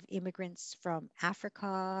lot of immigrants from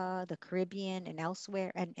Africa, the Caribbean, and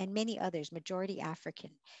elsewhere, and many others, majority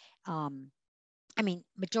African. Um,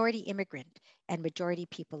 majority immigrant and majority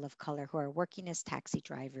people of color who are working as taxi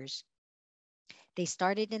drivers. They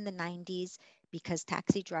started in the 90s because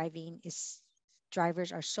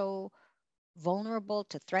drivers are so vulnerable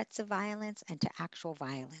to threats of violence and to actual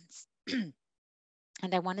violence.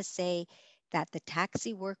 And I want to say that the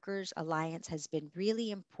Taxi Workers Alliance has been really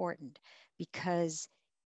important because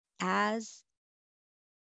as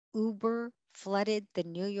Uber flooded the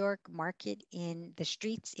New York market in the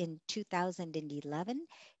streets in 2011,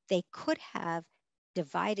 they could have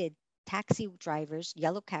divided taxi drivers,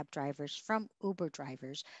 yellow cab drivers from Uber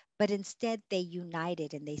drivers, but instead they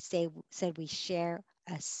united and they said we share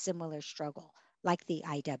a similar struggle, like the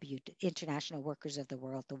IW, International Workers of the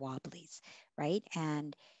World, the Wobblies, right?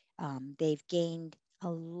 And they've gained a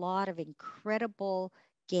lot of incredible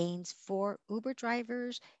gains for Uber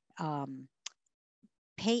drivers.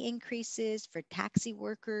 Pay increases for taxi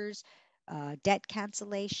workers, debt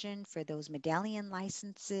cancellation for those medallion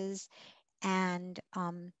licenses, and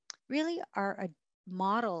really are a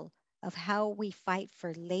model of how we fight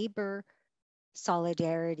for labor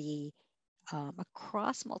solidarity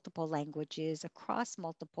across multiple languages, across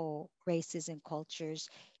multiple races and cultures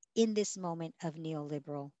in this moment of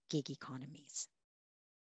neoliberal gig economies.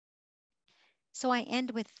 So I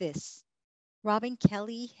end with this. Robin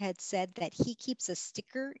Kelly had said that he keeps a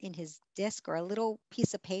sticker in his desk or a little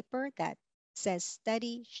piece of paper that says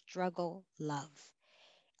study, struggle, love.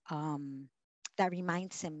 Um, that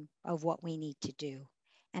reminds him of what we need to do.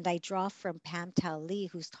 And I draw from Pam Tal Lee,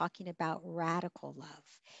 who's talking about radical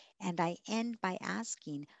love. And I end by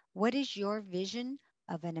asking, what is your vision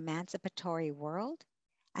of an emancipatory world?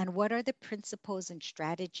 And what are the principles and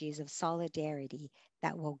strategies of solidarity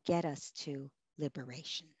that will get us to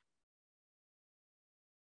liberation?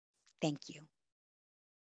 Thank you.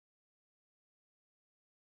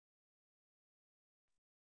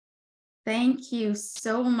 Thank you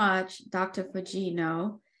so much, Dr.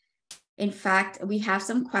 Fugino. In fact, we have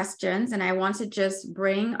some questions, and I want to just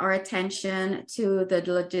bring our attention to the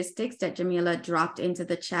logistics that Jamila dropped into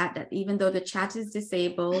the chat, that even though the chat is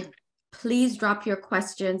disabled, please drop your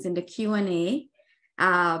questions in the Q&A.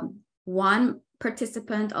 One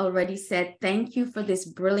participant already said, thank you for this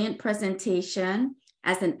brilliant presentation.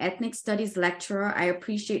 As an ethnic studies lecturer, I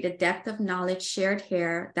appreciate the depth of knowledge shared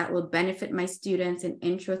here that will benefit my students in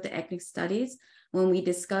Intro to Ethnic Studies when we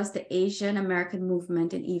discuss the Asian American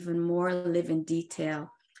movement in even more live in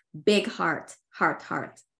detail. Big heart, heart,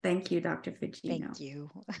 heart. Thank you, Dr. Fugino. Thank you.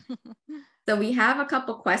 So we have a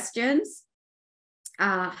couple questions.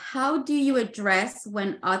 How do you address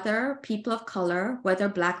when other people of color, whether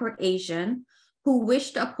Black or Asian, who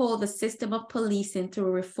wish to uphold the system of policing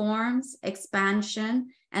through reforms, expansion,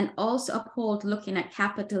 and also uphold looking at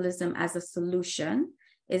capitalism as a solution,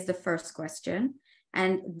 is the first question.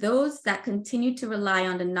 and those that continue to rely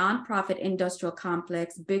on the nonprofit industrial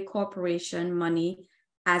complex, big corporation money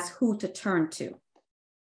as who to turn to.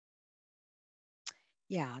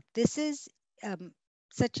 Yeah, this is um,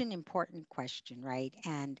 such an important question, right?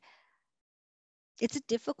 And it's a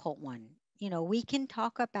difficult one. We can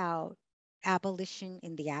talk about abolition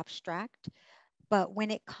in the abstract, but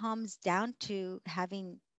when it comes down to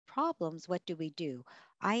having problems, what do we do?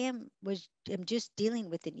 I am just dealing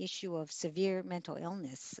with an issue of severe mental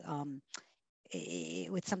illness,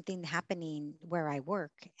 with something happening where I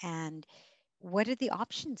work, and what are the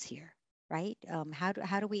options here, right?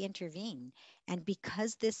 How do we intervene? And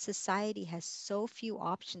because this society has so few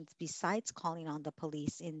options besides calling on the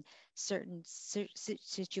police in certain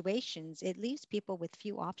situations, it leaves people with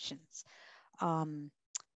few options. um,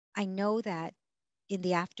 I know that in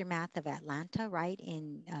the aftermath of Atlanta, right,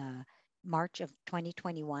 in March of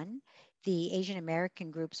 2021, the Asian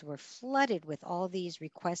American groups were flooded with all these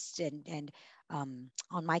requests. And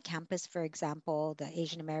on my campus, for example, the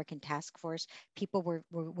Asian American Task Force, people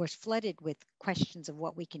were flooded with questions of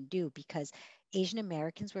what we can do because Asian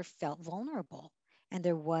Americans were felt vulnerable. And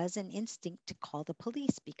there was an instinct to call the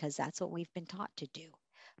police because that's what we've been taught to do.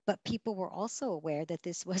 But people were also aware that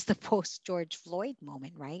this was the post George Floyd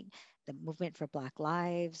moment, right? The movement for Black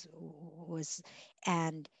Lives was,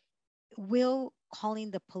 and will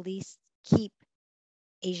calling the police keep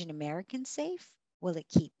Asian Americans safe? Will it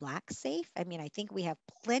keep Blacks safe? I mean, I think we have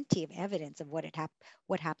plenty of evidence of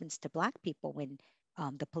what happens to Black people when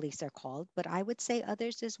the police are called, but I would say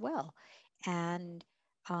others as well. And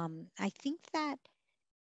I think that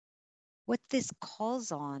what this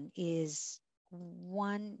calls on is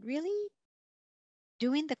one really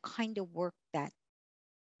doing the kind of work that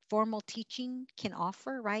formal teaching can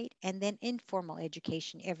offer, right? And then informal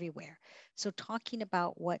education everywhere. So, talking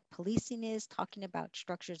about what policing is, talking about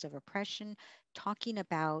structures of oppression, talking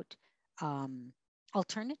about um,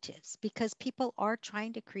 alternatives, because people are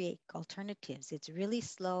trying to create alternatives. It's really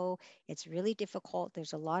slow, it's really difficult,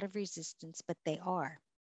 there's a lot of resistance, but they are.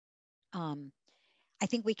 Um, I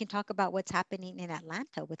think we can talk about what's happening in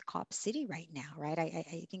Atlanta with Cop City right now, right?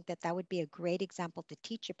 I think that that would be a great example to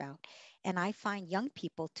teach about. And I find young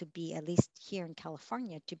people to be, at least here in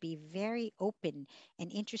California, to be very open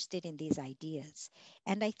and interested in these ideas.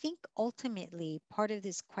 And I think ultimately part of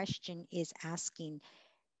this question is asking,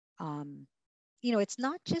 um, it's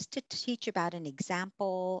not just to teach about an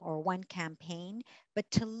example or one campaign, but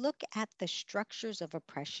to look at the structures of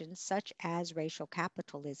oppression, such as racial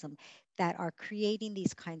capitalism, that are creating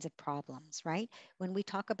these kinds of problems, right? When we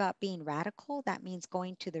talk about being radical, that means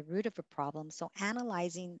going to the root of a problem. So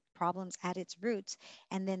analyzing problems at its roots.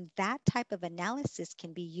 And then that type of analysis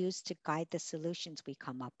can be used to guide the solutions we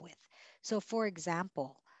come up with. So, for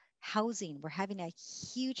example, housing, we're having a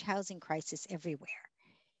huge housing crisis everywhere.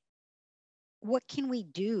 What can we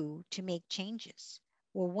do to make changes?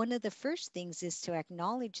 Well, one of the first things is to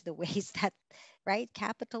acknowledge the ways that, right,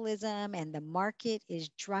 capitalism and the market is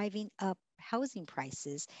driving up housing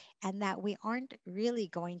prices, and that we aren't really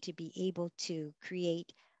going to be able to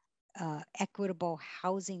create equitable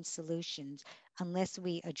housing solutions unless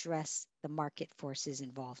we address the market forces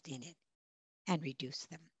involved in it and reduce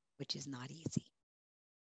them, which is not easy.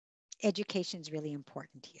 Education is really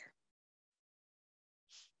important here.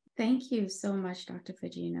 Thank you so much, Dr.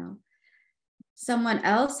 Fujino. Someone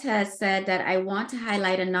else has said that I want to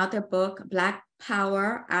highlight another book, Black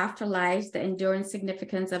Power, Afterlives, The Enduring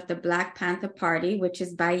Significance of the Black Panther Party, which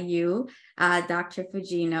is by you, Dr.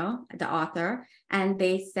 Fujino, the author. And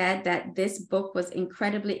they said that this book was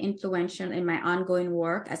incredibly influential in my ongoing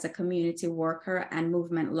work as a community worker and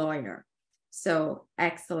movement lawyer. So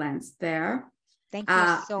excellence there. Thank you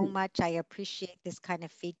Uh, so much. I appreciate this kind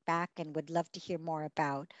of feedback and would love to hear more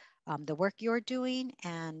about the work you're doing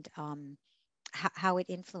and how it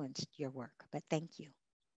influenced your work. But thank you.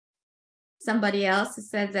 Somebody else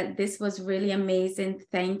said that this was really amazing.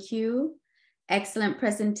 Thank you. Excellent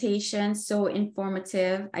presentation, so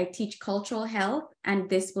informative. I teach cultural health, and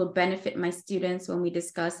this will benefit my students when we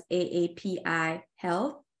discuss AAPI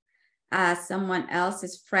health. Someone else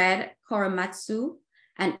is Fred Korematsu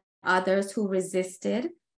and others who resisted.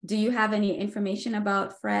 Do you have any information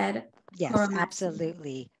about Fred Yes, Korematsu?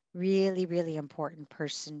 absolutely. Really, really important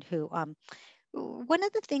person who one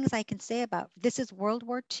of the things I can say about this is World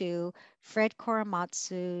War II, Fred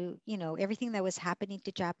Korematsu, everything that was happening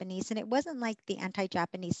to Japanese. And it wasn't like the anti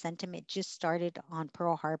Japanese sentiment just started on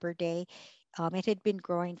Pearl Harbor Day. It had been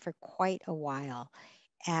growing for quite a while.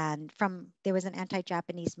 And there was an anti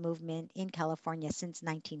Japanese movement in California since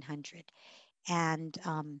 1900. And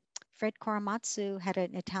Fred Korematsu had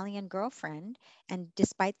an Italian girlfriend, and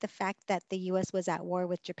despite the fact that the US was at war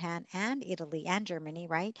with Japan and Italy and Germany,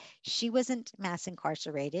 right, she wasn't mass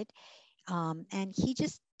incarcerated. And he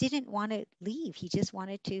just didn't want to leave. He just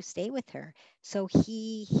wanted to stay with her. So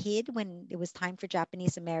he hid when it was time for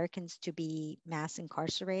Japanese Americans to be mass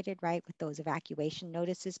incarcerated, right, with those evacuation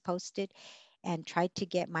notices posted, and tried to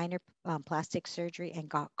get minor plastic surgery and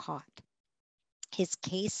got caught. His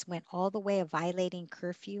case went all the way of violating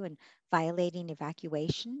curfew and violating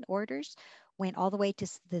evacuation orders, went all the way to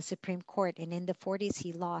the Supreme Court. And in the 40s,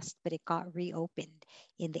 he lost, but it got reopened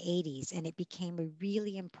in the 80s. And it became a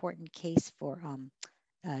really important case for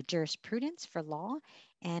jurisprudence, for law.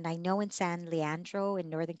 And I know in San Leandro in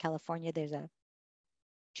Northern California, there's a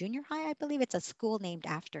junior high, I believe it's a school named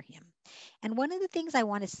after him. And one of the things I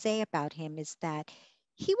want to say about him is that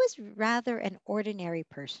he was rather an ordinary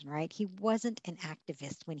person, right? He wasn't an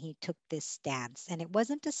activist when he took this stance. And it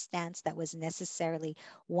wasn't a stance that was necessarily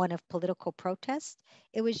one of political protest.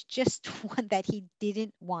 It was just one that he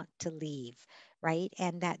didn't want to leave, right?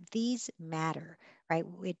 And that these matter, right?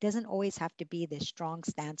 It doesn't always have to be this strong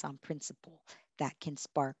stance on principle that can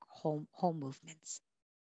spark whole movements.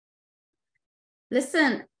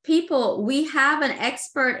 Listen, people, we have an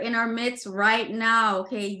expert in our midst right now.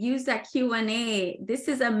 Okay, use that Q&A. This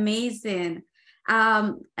is amazing.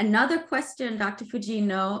 Another question, Dr.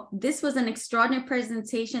 Fujino. This was an extraordinary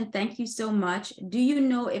presentation. Thank you so much. Do you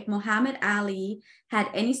know if Muhammad Ali had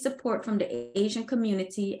any support from the Asian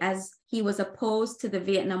community as he was opposed to the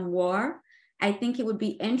Vietnam War? I think it would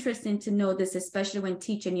be interesting to know this, especially when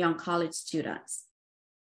teaching young college students.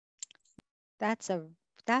 That's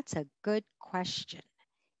a good question,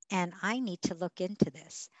 and I need to look into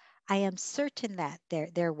this. I am certain that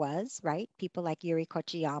there was, right, people like Yuri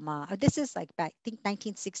Kochiyama. This is like back, I think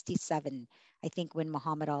 1967. I think when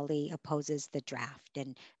Muhammad Ali opposes the draft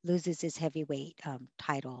and loses his heavyweight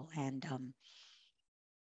title, and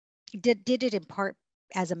did it in part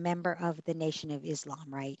as a member of the Nation of Islam,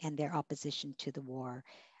 right, and their opposition to the war.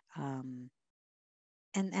 Um,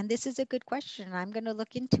 and this is a good question, and I'm going to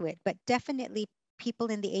look into it. But definitely,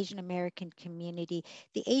 people in the Asian American community,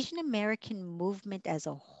 the Asian American movement as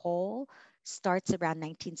a whole starts around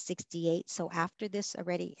 1968. So after this,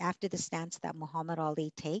 already after the stance that Muhammad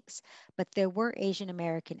Ali takes, but there were Asian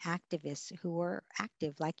American activists who were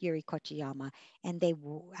active, like Yuri Kochiyama, and they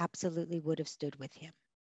absolutely would have stood with him.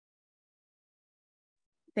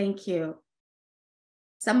 Thank you.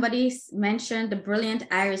 Somebody mentioned the brilliant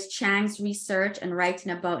Iris Chang's research and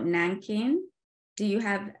writing about Nanking. Do you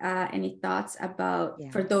have any thoughts about,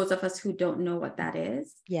 for those of us who don't know what that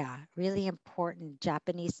is? Yeah, really important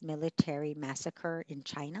Japanese military massacre in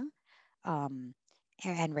China,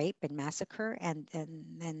 and rape and massacre. And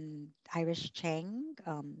Iris Chang,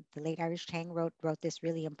 the late Iris Chang, wrote this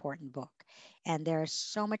really important book. And there's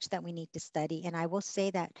so much that we need to study. And I will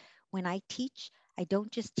say that when I teach, I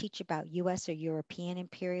don't just teach about US or European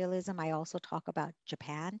imperialism. I also talk about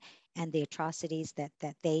Japan and the atrocities that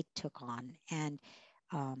they took on. And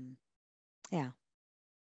yeah.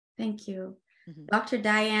 Thank you. Mm-hmm. Dr.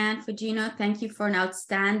 Diane Fujino, thank you for an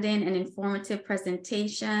outstanding and informative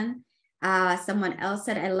presentation. Someone else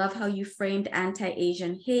said, I love how you framed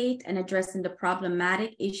anti-Asian hate and addressing the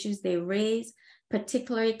problematic issues they raise,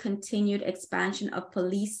 particularly continued expansion of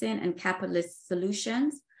policing and capitalist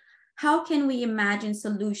solutions. How can we imagine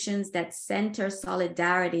solutions that center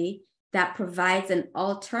solidarity that provides an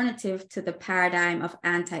alternative to the paradigm of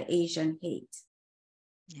anti-Asian hate?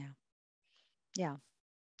 Yeah. Yeah.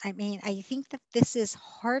 I mean, I think that this is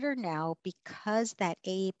harder now because that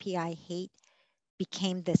AAPI hate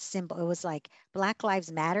became the symbol. It was like Black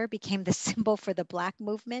Lives Matter became the symbol for the Black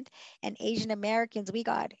movement, and Asian Americans, we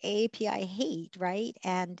got AAPI hate, right?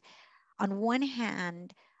 And on one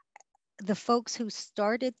hand, the folks who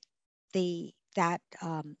started that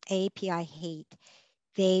AAPI hate,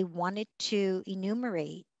 they wanted to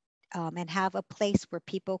enumerate and have a place where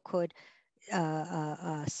people could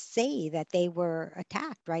say that they were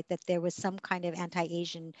attacked, right? That there was some kind of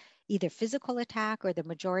anti-Asian, either physical attack or the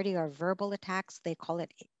majority are verbal attacks. They call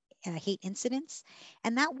it hate incidents.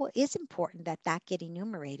 And that is important that that get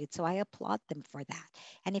enumerated. So I applaud them for that.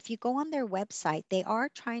 And if you go on their website, they are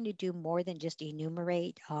trying to do more than just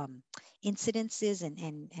enumerate incidences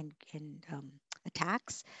and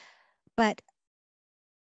attacks. But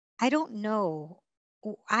I don't know.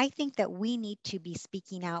 I think that we need to be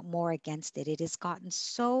speaking out more against it. It has gotten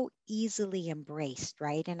so easily embraced,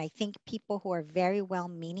 right? And I think people who are very well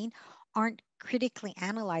meaning aren't critically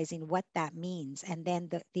analyzing what that means, and then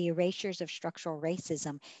the erasures of structural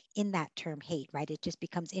racism in that term hate, right? It just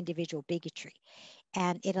becomes individual bigotry.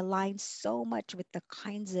 And it aligns so much with the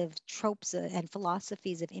kinds of tropes and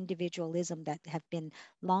philosophies of individualism that have been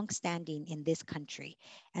longstanding in this country.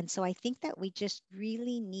 And so I think that we just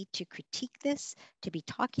really need to critique this, to be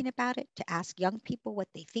talking about it, to ask young people what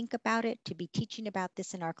they think about it, to be teaching about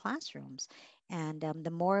this in our classrooms. And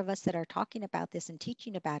the more of us that are talking about this and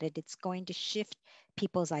teaching about it, it's going to shift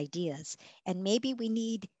people's ideas. And maybe we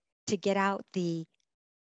need to get out the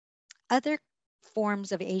other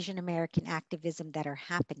forms of Asian American activism that are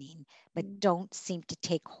happening, but don't seem to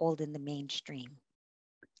take hold in the mainstream,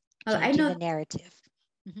 Well, I changing know, the narrative.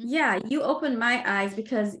 Mhm. yeah, you opened my eyes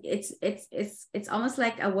because it's almost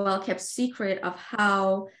like a well-kept secret of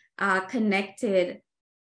how connected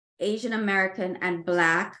Asian American and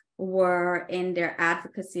Black were in their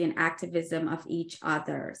advocacy and activism of each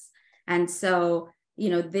other's. And so,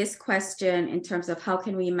 this question in terms of how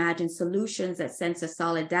can we imagine solutions that sense of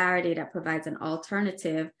solidarity that provides an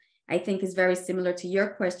alternative, I think is very similar to your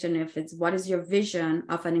question. If it's what is your vision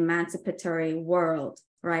of an emancipatory world,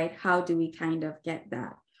 right? How do we kind of get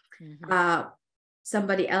that? Mhm.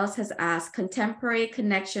 Somebody else has asked, contemporary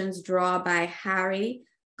connections draw by Harry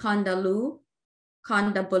Kondalu,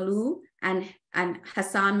 and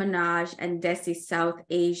Hassan Minaj and Desi South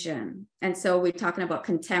Asian. And so we're talking about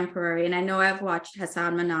contemporary. And I know I've watched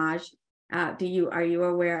Hassan Minaj. Are you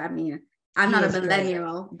aware? I mean, I'm He not a is great.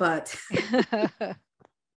 millennial, but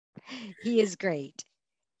He is great.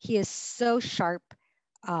 He is so sharp.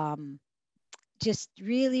 Um, just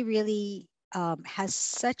really, really has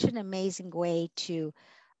such an amazing way to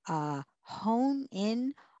hone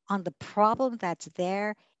in on the problem that's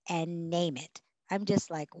there and name it. I'm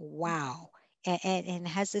just like, wow. And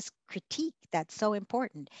has this critique that's so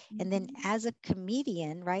important. And then as a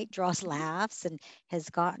comedian, right, draws laughs and has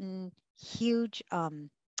gotten huge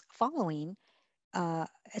following. uh,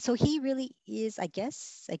 so he really is, I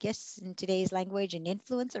guess in today's language, an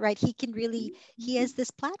influencer, right? He has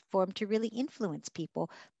this platform to really influence people,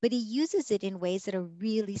 but he uses it in ways that are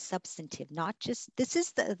really substantive, not just, this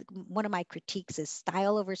is one of my critiques is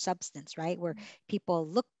style over substance, right? Where people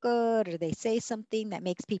look good or they say something that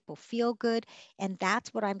makes people feel good. And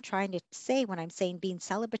that's what I'm trying to say when I'm saying being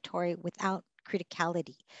celebratory without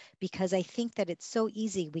criticality, because I think that it's so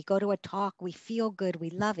easy. We go to a talk, we feel good,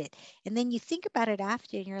 we love it, and then you think about it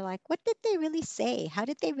after and you're like, what did they really say? How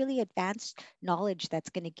did they really advance knowledge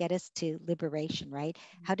that's going to get us to liberation, right?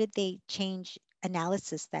 How did they change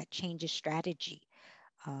analysis that changes strategy?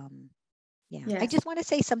 Um, yeah, I yes. just want to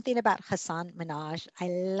say something about Hassan Minaj. I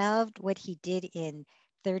loved what he did in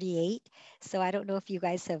 38. So I don't know if you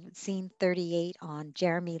guys have seen 38 on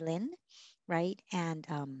Jeremy Lin, right? And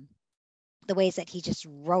the ways that he just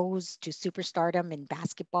rose to superstardom in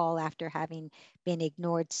basketball after having been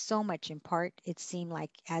ignored so much, in part it seemed like,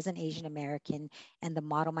 as an Asian American, and the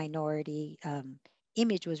model minority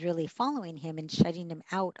image was really following him and shutting him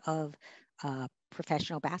out of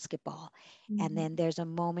professional basketball. And then there's a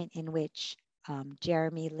moment in which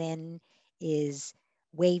Jeremy Lin is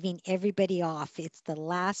waving everybody off. It's the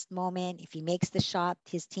last moment. If he makes the shot,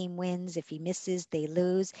 his team wins. If he misses, they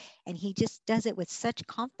lose. And he just does it with such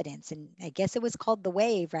confidence. And I guess it was called the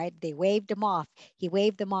wave, right? They waved him off. He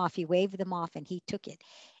waved them off. He waved them off, and he took it.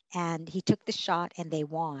 And he took the shot, and they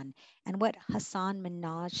won. And what Hassan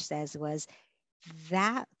Minaj says was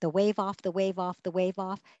that the wave off, the wave off, the wave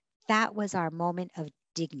off, that was our moment of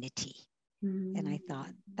dignity. And I thought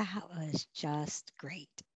that was just great,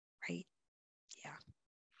 right? Yeah.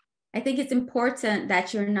 I think it's important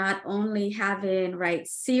that you're not only having, right,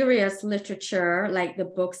 serious literature like the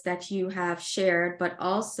books that you have shared, but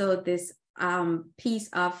also this piece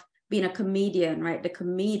of being a comedian, right? The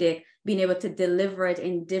comedic, being able to deliver it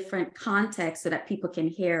in different contexts so that people can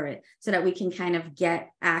hear it, so that we can kind of get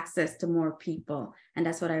access to more people. And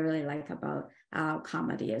that's what I really like about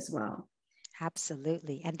comedy as well.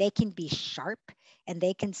 Absolutely. And they can be sharp, and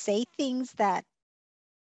they can say things that,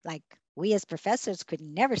 like, we as professors could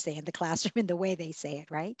never say in the classroom in the way they say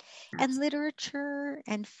it, right? And Absolutely. literature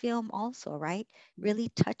and film also, right? Really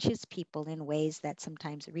touches people in ways that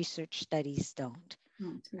sometimes research studies don't,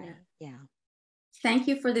 Yeah. right? Yeah. Thank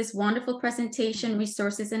you for this wonderful presentation, Mhm.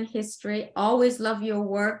 Resources in History. Always love your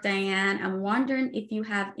work, Diane. I'm wondering if you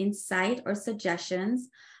have insight or suggestions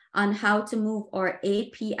on how to move our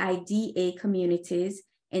APIDA communities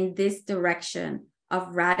in this direction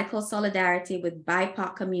of radical solidarity with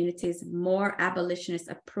BIPOC communities, more abolitionist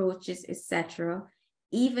approaches, etc.,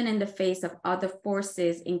 even in the face of other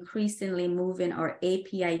forces increasingly moving our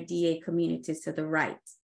APIDA communities to the right.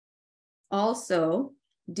 Also,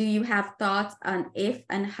 Do you have thoughts on if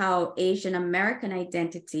and how Asian American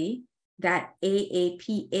identity that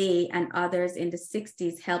AAPA and others in the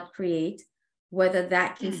 60s helped create, whether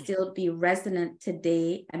that can still be resonant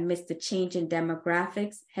today amidst the change in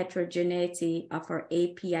demographics, heterogeneity of our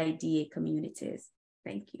APIDA communities?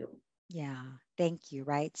 Thank you. Yeah, thank you.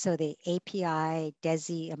 Right. So the API,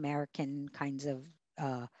 DESI American kinds of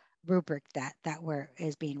rubric that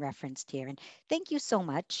is being referenced here. And thank you so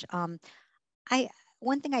much. I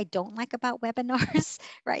One thing I don't like about webinars,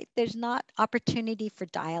 right? There's not opportunity for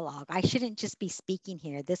dialogue. I shouldn't just be speaking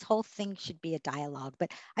here. This whole thing should be a dialogue.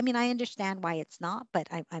 But I mean, I understand why it's not, but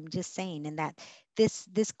I'm just saying, and that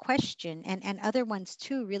this question and other ones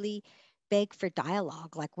too really beg for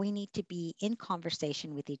dialogue. Like we need to be in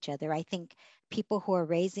conversation with each other. I think people who are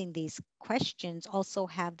raising these questions also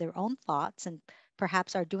have their own thoughts and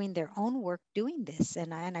perhaps are doing their own work doing this.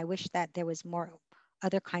 And I wish that there was more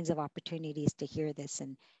other kinds of opportunities to hear this,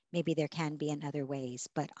 and maybe there can be in other ways.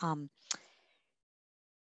 But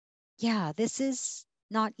yeah, this is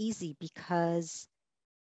not easy because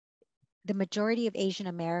the majority of Asian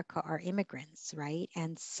America are immigrants, right?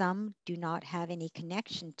 And some do not have any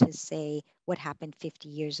connection to say what happened 50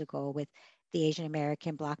 years ago with the Asian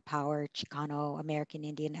American, Black Power, Chicano, American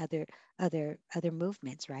Indian, other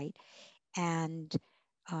movements, right? And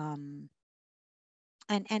um,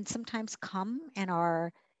 and sometimes come and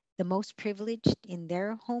are the most privileged in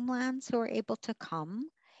their homelands who are able to come,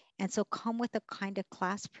 and so come with a kind of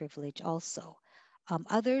class privilege also.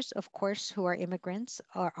 Others, of course, who are immigrants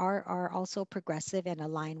are also progressive and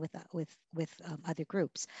aligned with other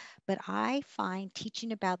groups. But I find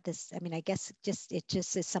teaching about this, I mean, I guess it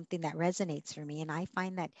just is something that resonates for me. And I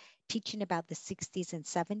find that teaching about the 60s and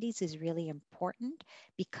 70s is really important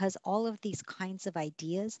because all of these kinds of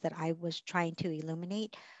ideas that I was trying to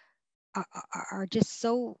illuminate are just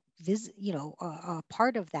so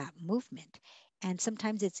part of that movement. And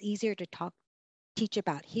sometimes it's easier to teach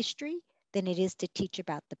about history than it is to teach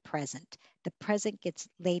about the present. The present gets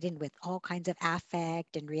laden with all kinds of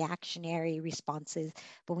affect and reactionary responses.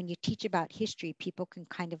 But when you teach about history, people can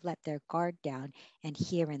kind of let their guard down and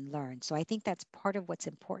hear and learn. So I think that's part of what's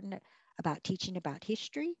important about teaching about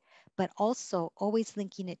history, but also always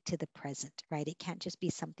linking it to the present, right? It can't just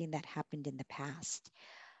be something that happened in the past.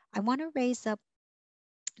 I want to raise up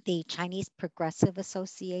the Chinese Progressive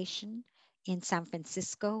Association in San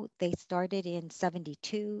Francisco. They started in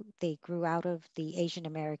 72. They grew out of the Asian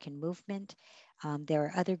American movement. There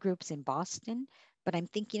are other groups in Boston, but I'm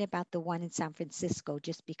thinking about the one in San Francisco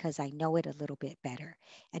just because I know it a little bit better.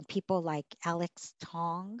 And people like Alex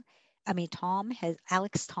Tom,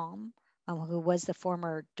 who was the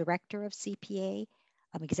former director of CPA,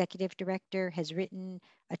 executive director, has written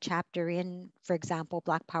a chapter in, for example,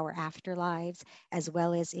 Black Power Afterlives, as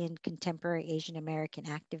well as in contemporary Asian American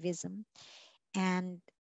activism. And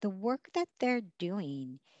the work that they're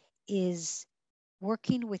doing is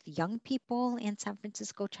working with young people in San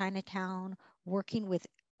Francisco Chinatown, working with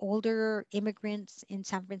older immigrants in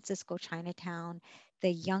San Francisco Chinatown.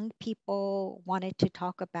 The young people wanted to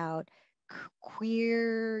talk about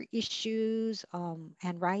queer issues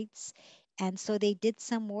and rights. And so they did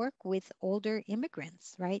some work with older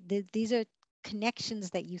immigrants, right? These are connections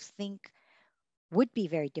that you think would be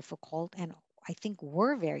very difficult and I think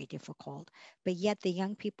were very difficult, but yet the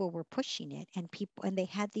young people were pushing it and they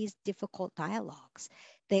had these difficult dialogues.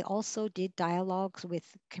 They also did dialogues with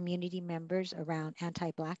community members around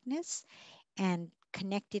anti-blackness and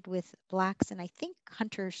connected with blacks and I think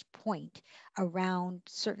Hunter's Point around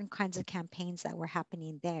certain kinds of campaigns that were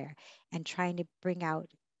happening there and trying to bring out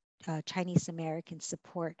Chinese American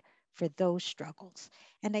support for those struggles.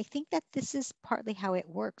 And I think that this is partly how it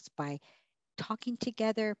works by talking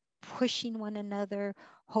together, pushing one another.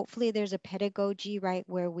 Hopefully, there's a pedagogy, right,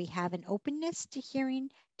 where we have an openness to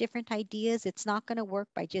hearing different ideas. It's not going to work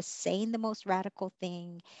by just saying the most radical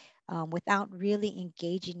thing without really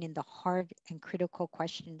engaging in the hard and critical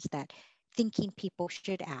questions that thinking people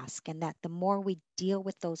should ask. And that the more we deal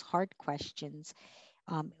with those hard questions,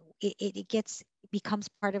 um, becomes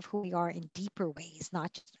part of who we are in deeper ways,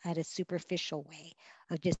 not just at a superficial way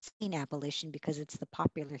of just saying abolition because it's the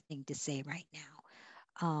popular thing to say right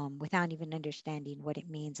now, without even understanding what it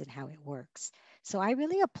means and how it works. So I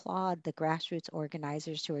really applaud the grassroots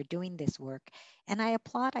organizers who are doing this work, and I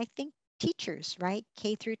applaud, I think, teachers, right,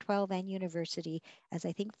 K through 12 and university, as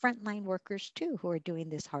I think frontline workers too, who are doing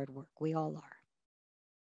this hard work. We all are.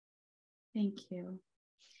 Thank you.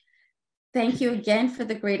 Thank you again for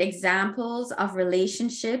the great examples of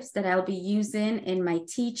relationships that I'll be using in my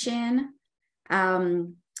teaching.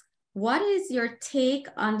 What is your take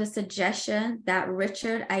on the suggestion that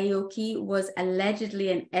Richard Aoki was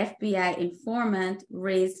allegedly an FBI informant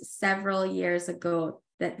raised several years ago,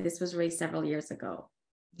 that this was raised several years ago?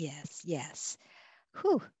 Yes, yes.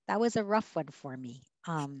 Whew, that was a rough one for me.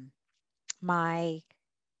 My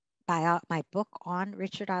my book on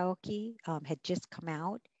Richard Aoki had just come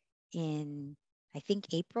out in, I think,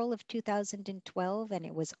 April of 2012, and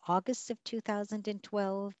it was August of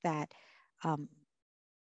 2012 that um,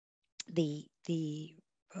 the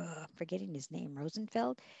forgetting his name,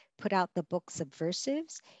 Rosenfeld, put out the book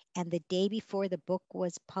Subversives, and the day before the book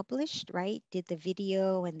was published, right, did the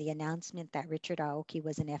video and the announcement that Richard Aoki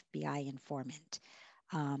was an FBI informant.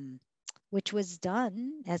 Um, which was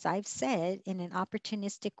done, as I've said, in an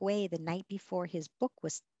opportunistic way the night before his book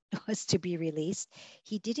was was to be released.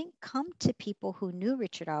 He didn't come to people who knew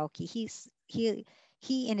Richard Aoki.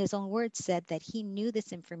 He, in his own words, said that he knew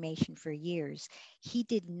this information for years. He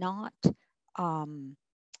did not um,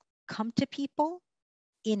 come to people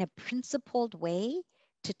in a principled way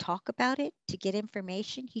to talk about it, to get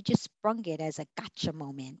information. He just sprung it as a gotcha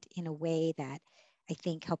moment in a way that I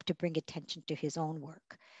think helped to bring attention to his own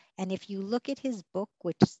work. And if you look at his book,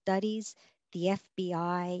 which studies the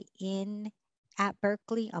FBI in at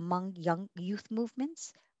Berkeley among young youth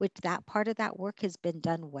movements, which that part of that work has been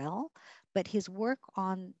done well, but his work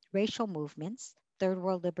on racial movements, third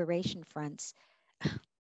world liberation fronts,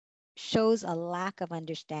 shows a lack of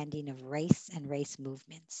understanding of race and race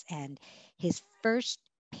movements. And his first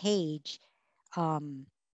page um,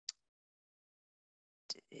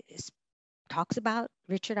 talks about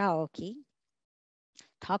Richard Aoki,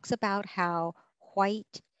 talks about how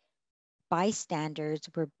white bystanders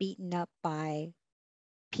were beaten up by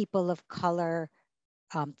people of color,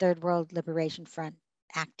 Third World Liberation Front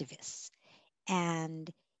activists. And,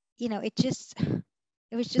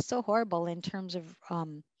 it was just so horrible in terms of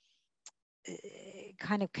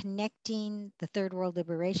kind of connecting the Third World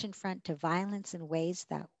Liberation Front to violence in ways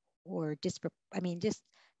that were just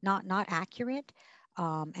not accurate,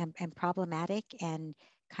 and problematic, and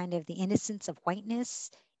kind of the innocence of whiteness.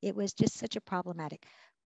 It was just such a problematic.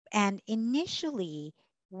 And initially,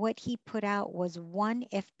 what he put out was one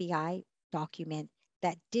FBI document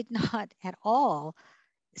that did not at all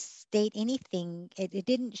state anything. It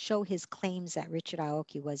didn't show his claims that Richard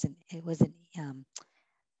Aoki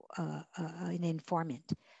an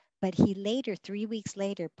informant. But he later, 3 weeks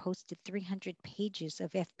later, posted 300 pages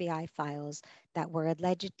of FBI files that were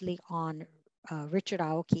allegedly on Richard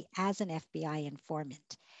Aoki as an FBI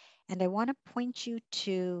informant. And I want to point you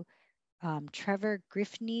to Trevor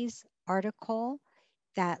Griffney's article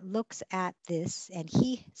that looks at this, and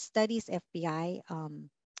he studies FBI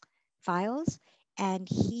files, and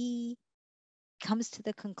he comes to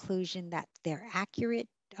the conclusion that they're accurate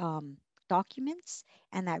documents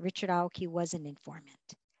and that Richard Aoki was an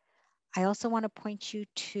informant. I also want to point you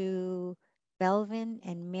to Belvin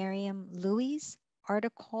and Miriam Louie's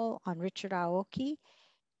article on Richard Aoki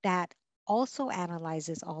that also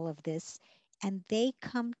analyzes all of this. And they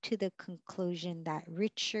come to the conclusion that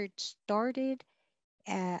Richard started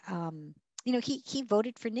he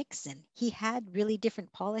voted for Nixon. He had really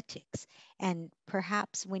different politics. And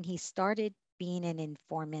perhaps when he started being an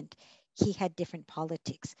informant, he had different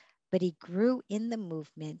politics. But he grew in the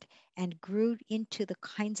movement and grew into the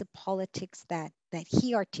kinds of politics that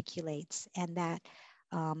he articulates. And that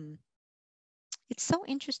it's so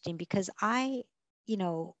interesting because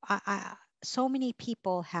so many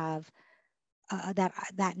people have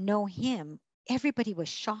that know him. Everybody was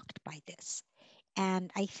shocked by this.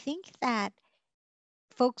 And I think that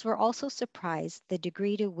folks were also surprised the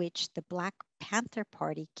degree to which the Black Panther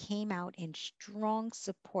Party came out in strong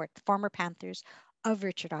support, the former Panthers, of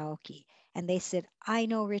Richard Aoki. And they said, I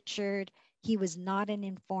know Richard, he was not an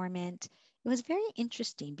informant. It was very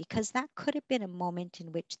interesting because that could have been a moment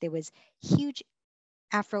in which there was huge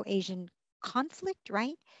Afro-Asian conflict,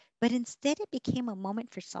 right? But instead it became a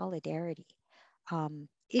moment for solidarity.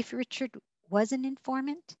 If Richard was an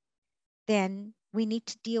informant, then we need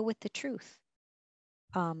to deal with the truth.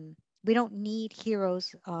 We don't need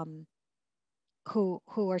heroes who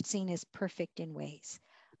are seen as perfect in ways.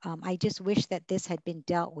 I just wish that this had been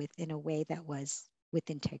dealt with in a way that was with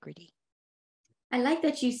integrity. I like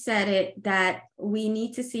that you said it, that we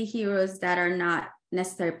need to see heroes that are not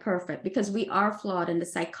necessarily perfect, because we are flawed. And the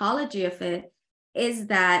psychology of it is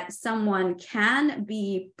that someone can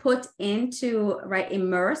be put into, right,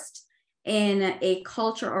 immersed in a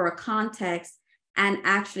culture or a context and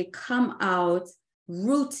actually come out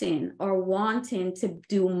rooting or wanting to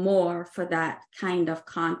do more for that kind of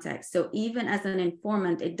context. So even as an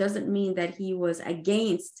informant, it doesn't mean that he was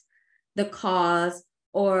against the cause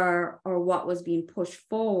or what was being pushed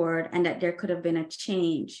forward, and that there could have been a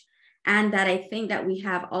change. And that I think that we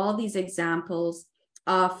have all these examples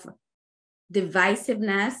of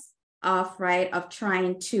divisiveness, of right, of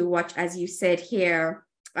trying to watch, as you said here,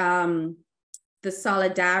 the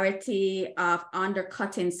solidarity of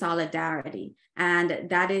undercutting solidarity. And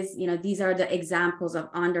that is, these are the examples of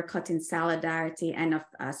undercutting solidarity and of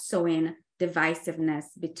sowing divisiveness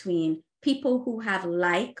between people who have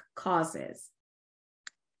like causes.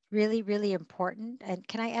 Really, really important. And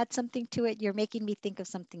can I add something to it? You're making me think of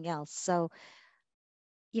something else. So,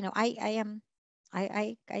 I am,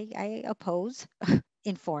 I oppose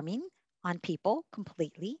informing on people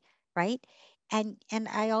completely, right? And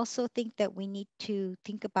I also think that we need to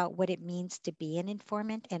think about what it means to be an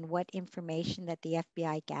informant and what information that the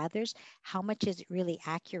FBI gathers, how much is it really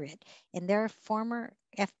accurate. And there are former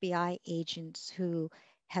FBI agents who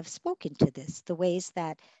have spoken to this, the ways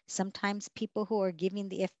that sometimes people who are giving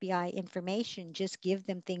the FBI information just give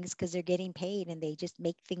them things because they're getting paid and they just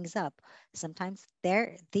make things up. Sometimes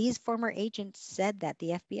these former agents said that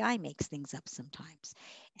the FBI makes things up sometimes.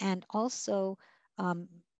 And also, um,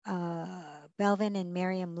 Belvin and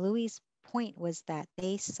Miriam Louis' point was that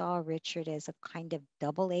they saw Richard as a kind of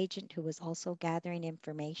double agent who was also gathering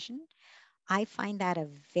information. I find that a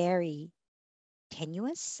very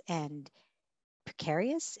tenuous and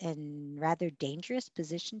precarious and rather dangerous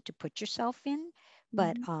position to put yourself in.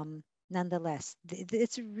 But Mhm. nonetheless,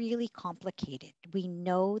 it's really complicated. We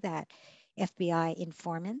know that FBI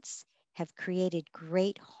informants have created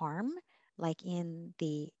great harm, like in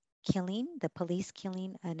the police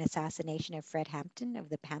killing and assassination of Fred Hampton of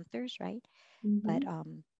the Panthers, right? But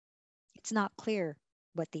Mhm. it's not clear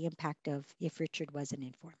what the impact of if Richard was an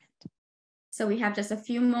informant. So we have just a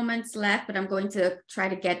few moments left, but I'm going to try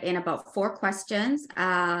to get in about 4 questions.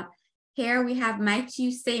 Here we have, might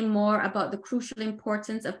you say more about the crucial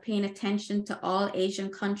importance of paying attention to all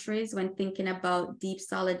Asian countries when thinking about deep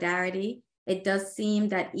solidarity? It does seem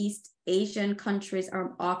that East Asian countries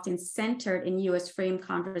are often centered in US frame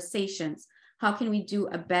conversations. How can we do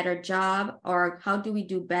a better job, or how do we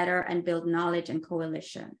do better and build knowledge and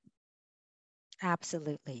coalition?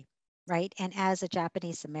 Absolutely. Right. And as a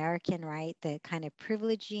Japanese American, right, the kind of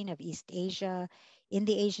privileging of East Asia in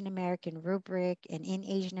the Asian American rubric and in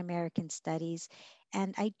Asian American studies.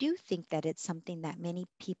 And I do think that it's something that many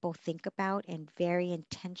people think about and very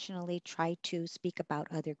intentionally try to speak about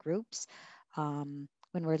other groups.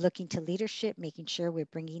 When we're looking to leadership, making sure we're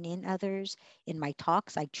bringing in others. In my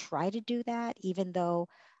talks, I try to do that, even though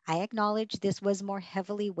I acknowledge this was more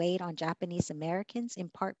heavily weighed on Japanese Americans, in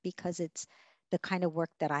part because it's the kind of work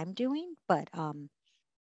that I'm doing. But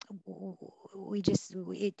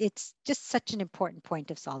it's just such an important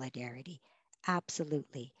point of solidarity.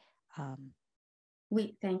 Absolutely. Um,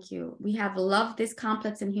 Thank you. We have loved this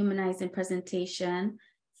complex and humanizing presentation.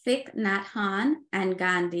 Thich Nhat Hanh and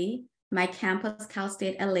Gandhi, my campus, Cal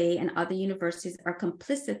State LA, and other universities are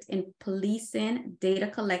complicit in policing, data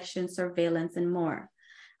collection, surveillance, and more.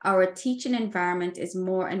 Our teaching environment is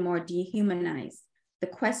more and more dehumanized. The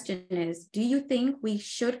question is, do you think we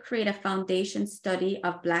should create a foundation study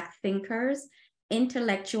of Black thinkers,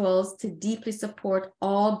 intellectuals to deeply support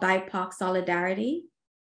all BIPOC solidarity?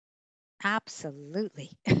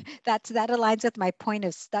 Absolutely. That aligns with my point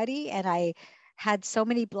of study. And I had so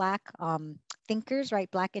many Black thinkers, right?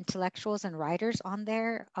 Black intellectuals and writers on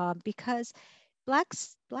there because Black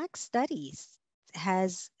studies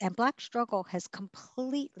has and Black struggle has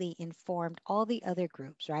completely informed all the other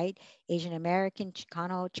groups, right? Asian American,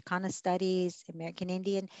 Chicana studies, American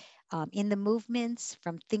Indian, in the movements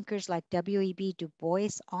from thinkers like W.E.B. Du Bois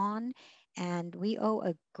on. And we owe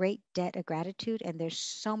a great debt of gratitude. And there's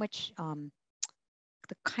so much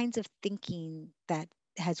the kinds of thinking that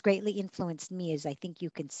has greatly influenced me, as I think you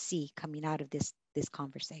can see coming out of this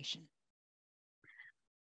conversation.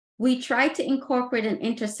 We try to incorporate an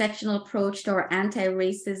intersectional approach to our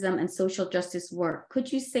anti-racism and social justice work.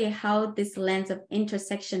 Could you say how this lens of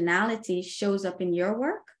intersectionality shows up in your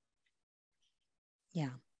work?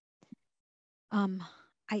 Yeah. Um,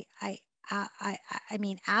 I, I, I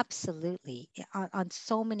mean, absolutely, on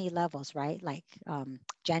so many levels, right? Like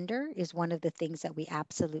gender is one of the things that we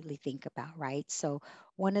absolutely think about, right? So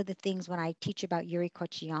one of the things when I teach about Yuri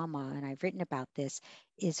Kochiyama, and I've written about this,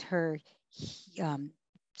 is her um,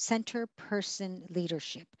 center person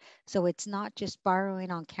leadership. So it's not just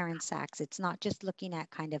borrowing on Karen Sachs. It's not just looking at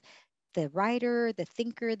kind of the writer, the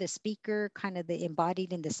thinker, the speaker, kind of the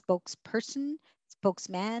embodied in the spokesperson,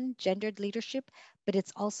 spokesman, gendered leadership, but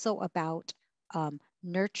it's also about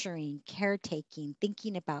nurturing, caretaking,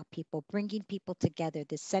 thinking about people, bringing people together,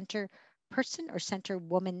 the center person or center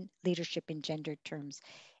woman leadership in gender terms.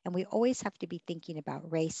 And we always have to be thinking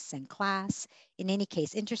about race and class. In any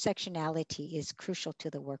case, intersectionality is crucial to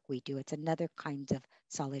the work we do. It's another kind of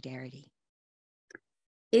solidarity.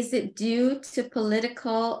 Is it due to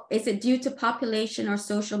population or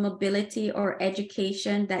social mobility or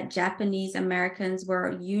education that Japanese Americans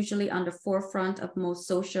were usually on the forefront of most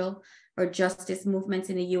social or justice movements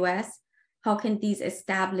in the US? How can these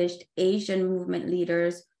established Asian movement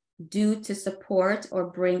leaders do to support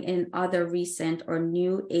or bring in other recent or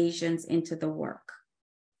new Asians into the work?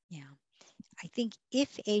 Yeah. I think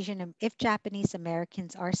if Japanese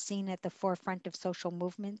Americans are seen at the forefront of social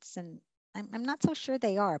movements, and I'm not so sure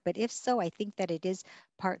they are, but if so, I think that it is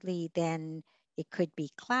partly then it could be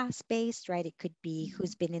class based, right? It could be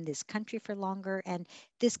who's been in this country for longer. And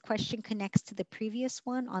this question connects to the previous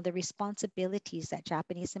one on the responsibilities that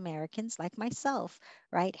Japanese Americans, like myself,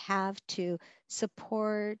 right, have to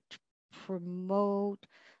support, promote,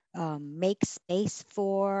 make space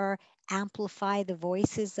for, amplify the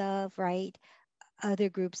voices of, right? Other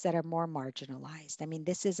groups that are more marginalized. I mean,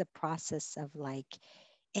 this is a process of like,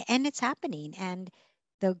 and it's happening. And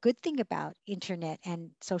the good thing about internet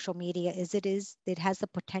and social media is it has the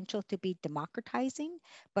potential to be democratizing,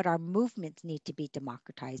 but our movements need to be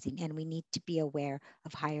democratizing, and we need to be aware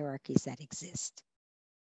of hierarchies that exist.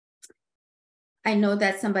 I know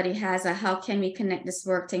that somebody has a how can we connect this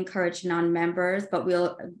work to encourage non-members, but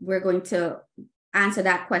we're going to answer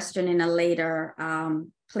that question in a later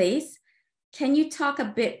place. Can you talk a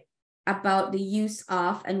bit about the use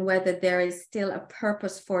of and whether there is still a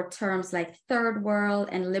purpose for terms like third world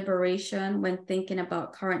and liberation when thinking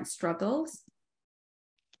about current struggles?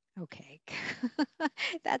 Okay.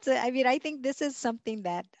 I mean, I think this is something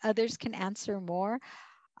that others can answer more.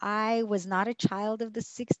 I was not a child of the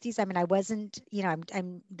 60s. I mean, I wasn't,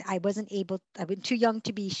 I wasn't able, I've been too young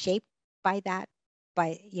to be shaped by that,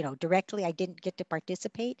 directly. I didn't get to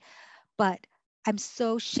participate, but I'm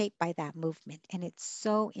so shaped by that movement and it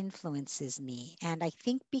so influences me. And I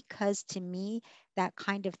think because to me, that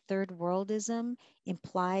kind of third worldism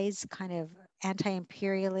implies kind of anti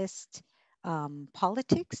imperialist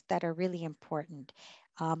politics that are really important.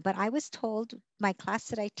 But I was told my class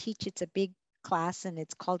that I teach, it's a big class and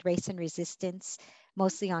it's called Race and Resistance,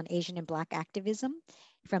 mostly on Asian and Black activism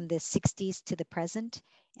from the 60s to the present.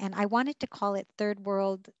 And I wanted to call it third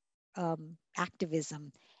world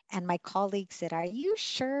activism. And my colleague said, "Are you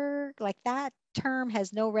sure? Like that term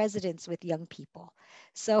has no resonance with young people."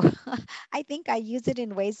 So I think I use it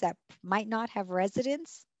in ways that might not have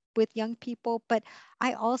resonance with young people. But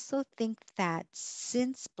I also think that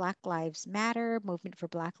since Black Lives Matter, movement for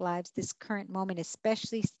Black Lives, this current moment,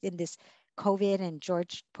 especially in this COVID and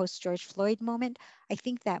post George Floyd moment, I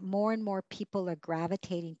think that more and more people are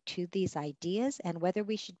gravitating to these ideas. And whether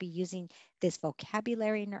we should be using this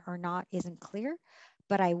vocabulary or not isn't clear.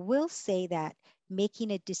 But I will say that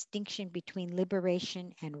making a distinction between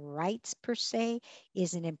liberation and rights per se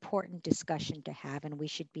is an important discussion to have, and we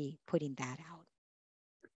should be putting that out.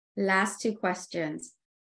 Last two questions.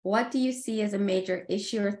 What do you see as a major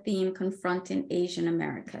issue or theme confronting Asian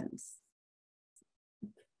Americans?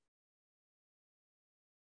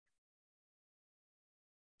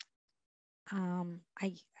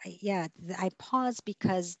 I pause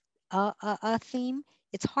because a theme,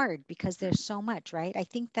 it's hard because there's so much, right? I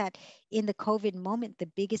think that in the COVID moment,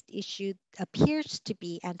 the biggest issue appears to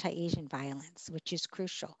be anti-Asian violence, which is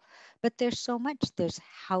crucial. But there's so much. There's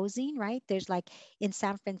housing, right? There's like in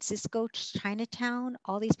San Francisco, Chinatown,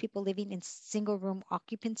 all these people living in single room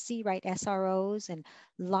occupancy, right? SROs and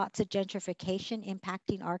lots of gentrification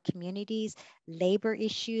impacting our communities, labor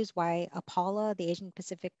issues, why APALA, the Asian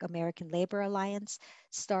Pacific American Labor Alliance,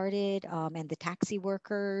 started, and the taxi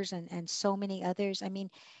workers and so many others. I mean,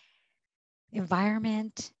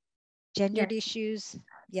 environment, gendered Yes. issues.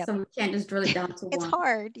 Yep. So we can't just drill it down to It's one.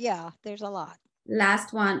 hard. Yeah, there's a lot.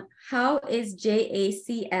 Last one. How is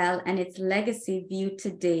JACL and its legacy viewed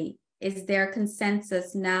today? Is there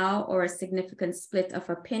consensus now or a significant split of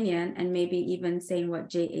opinion, and maybe even saying what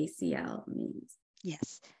JACL means?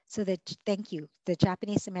 Yes. So thank you. The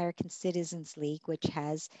Japanese American Citizens League, which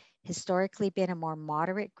has historically been a more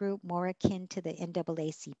moderate group, more akin to the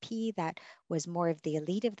NAACP, that was more of the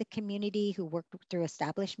elite of the community who worked through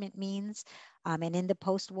establishment means. And in the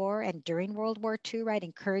post-war and during World War II, right,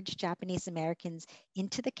 encouraged Japanese Americans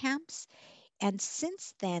into the camps. And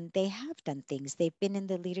since then, they have done things. They've been in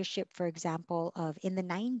the leadership, for example, of in the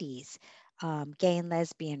 90s, gay and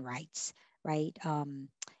lesbian rights, right?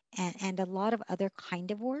 And a lot of other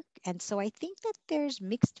kind of work. And so I think that there's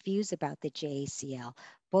mixed views about the JACL,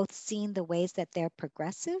 both seeing the ways that they're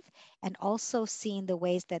progressive and also seeing the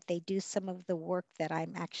ways that they do some of the work that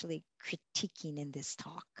I'm actually critiquing in this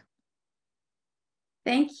talk.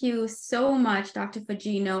 Thank you so much, Dr.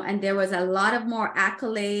 Fagino. And there was a lot of more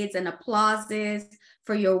accolades and applauses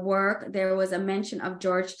for your work. There was a mention of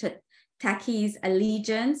George Takei's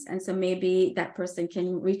allegiance. And so maybe that person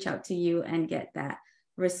can reach out to you and get that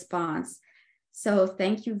response. So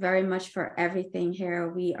thank you very much for everything here.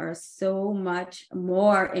 We are so much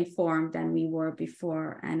more informed than we were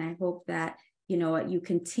before. And I hope that, you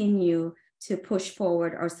continue to push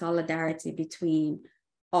forward our solidarity between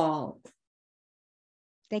all.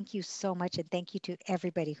 Thank you so much. And thank you to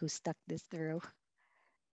everybody who stuck this through.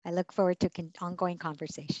 I look forward to ongoing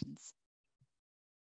conversations.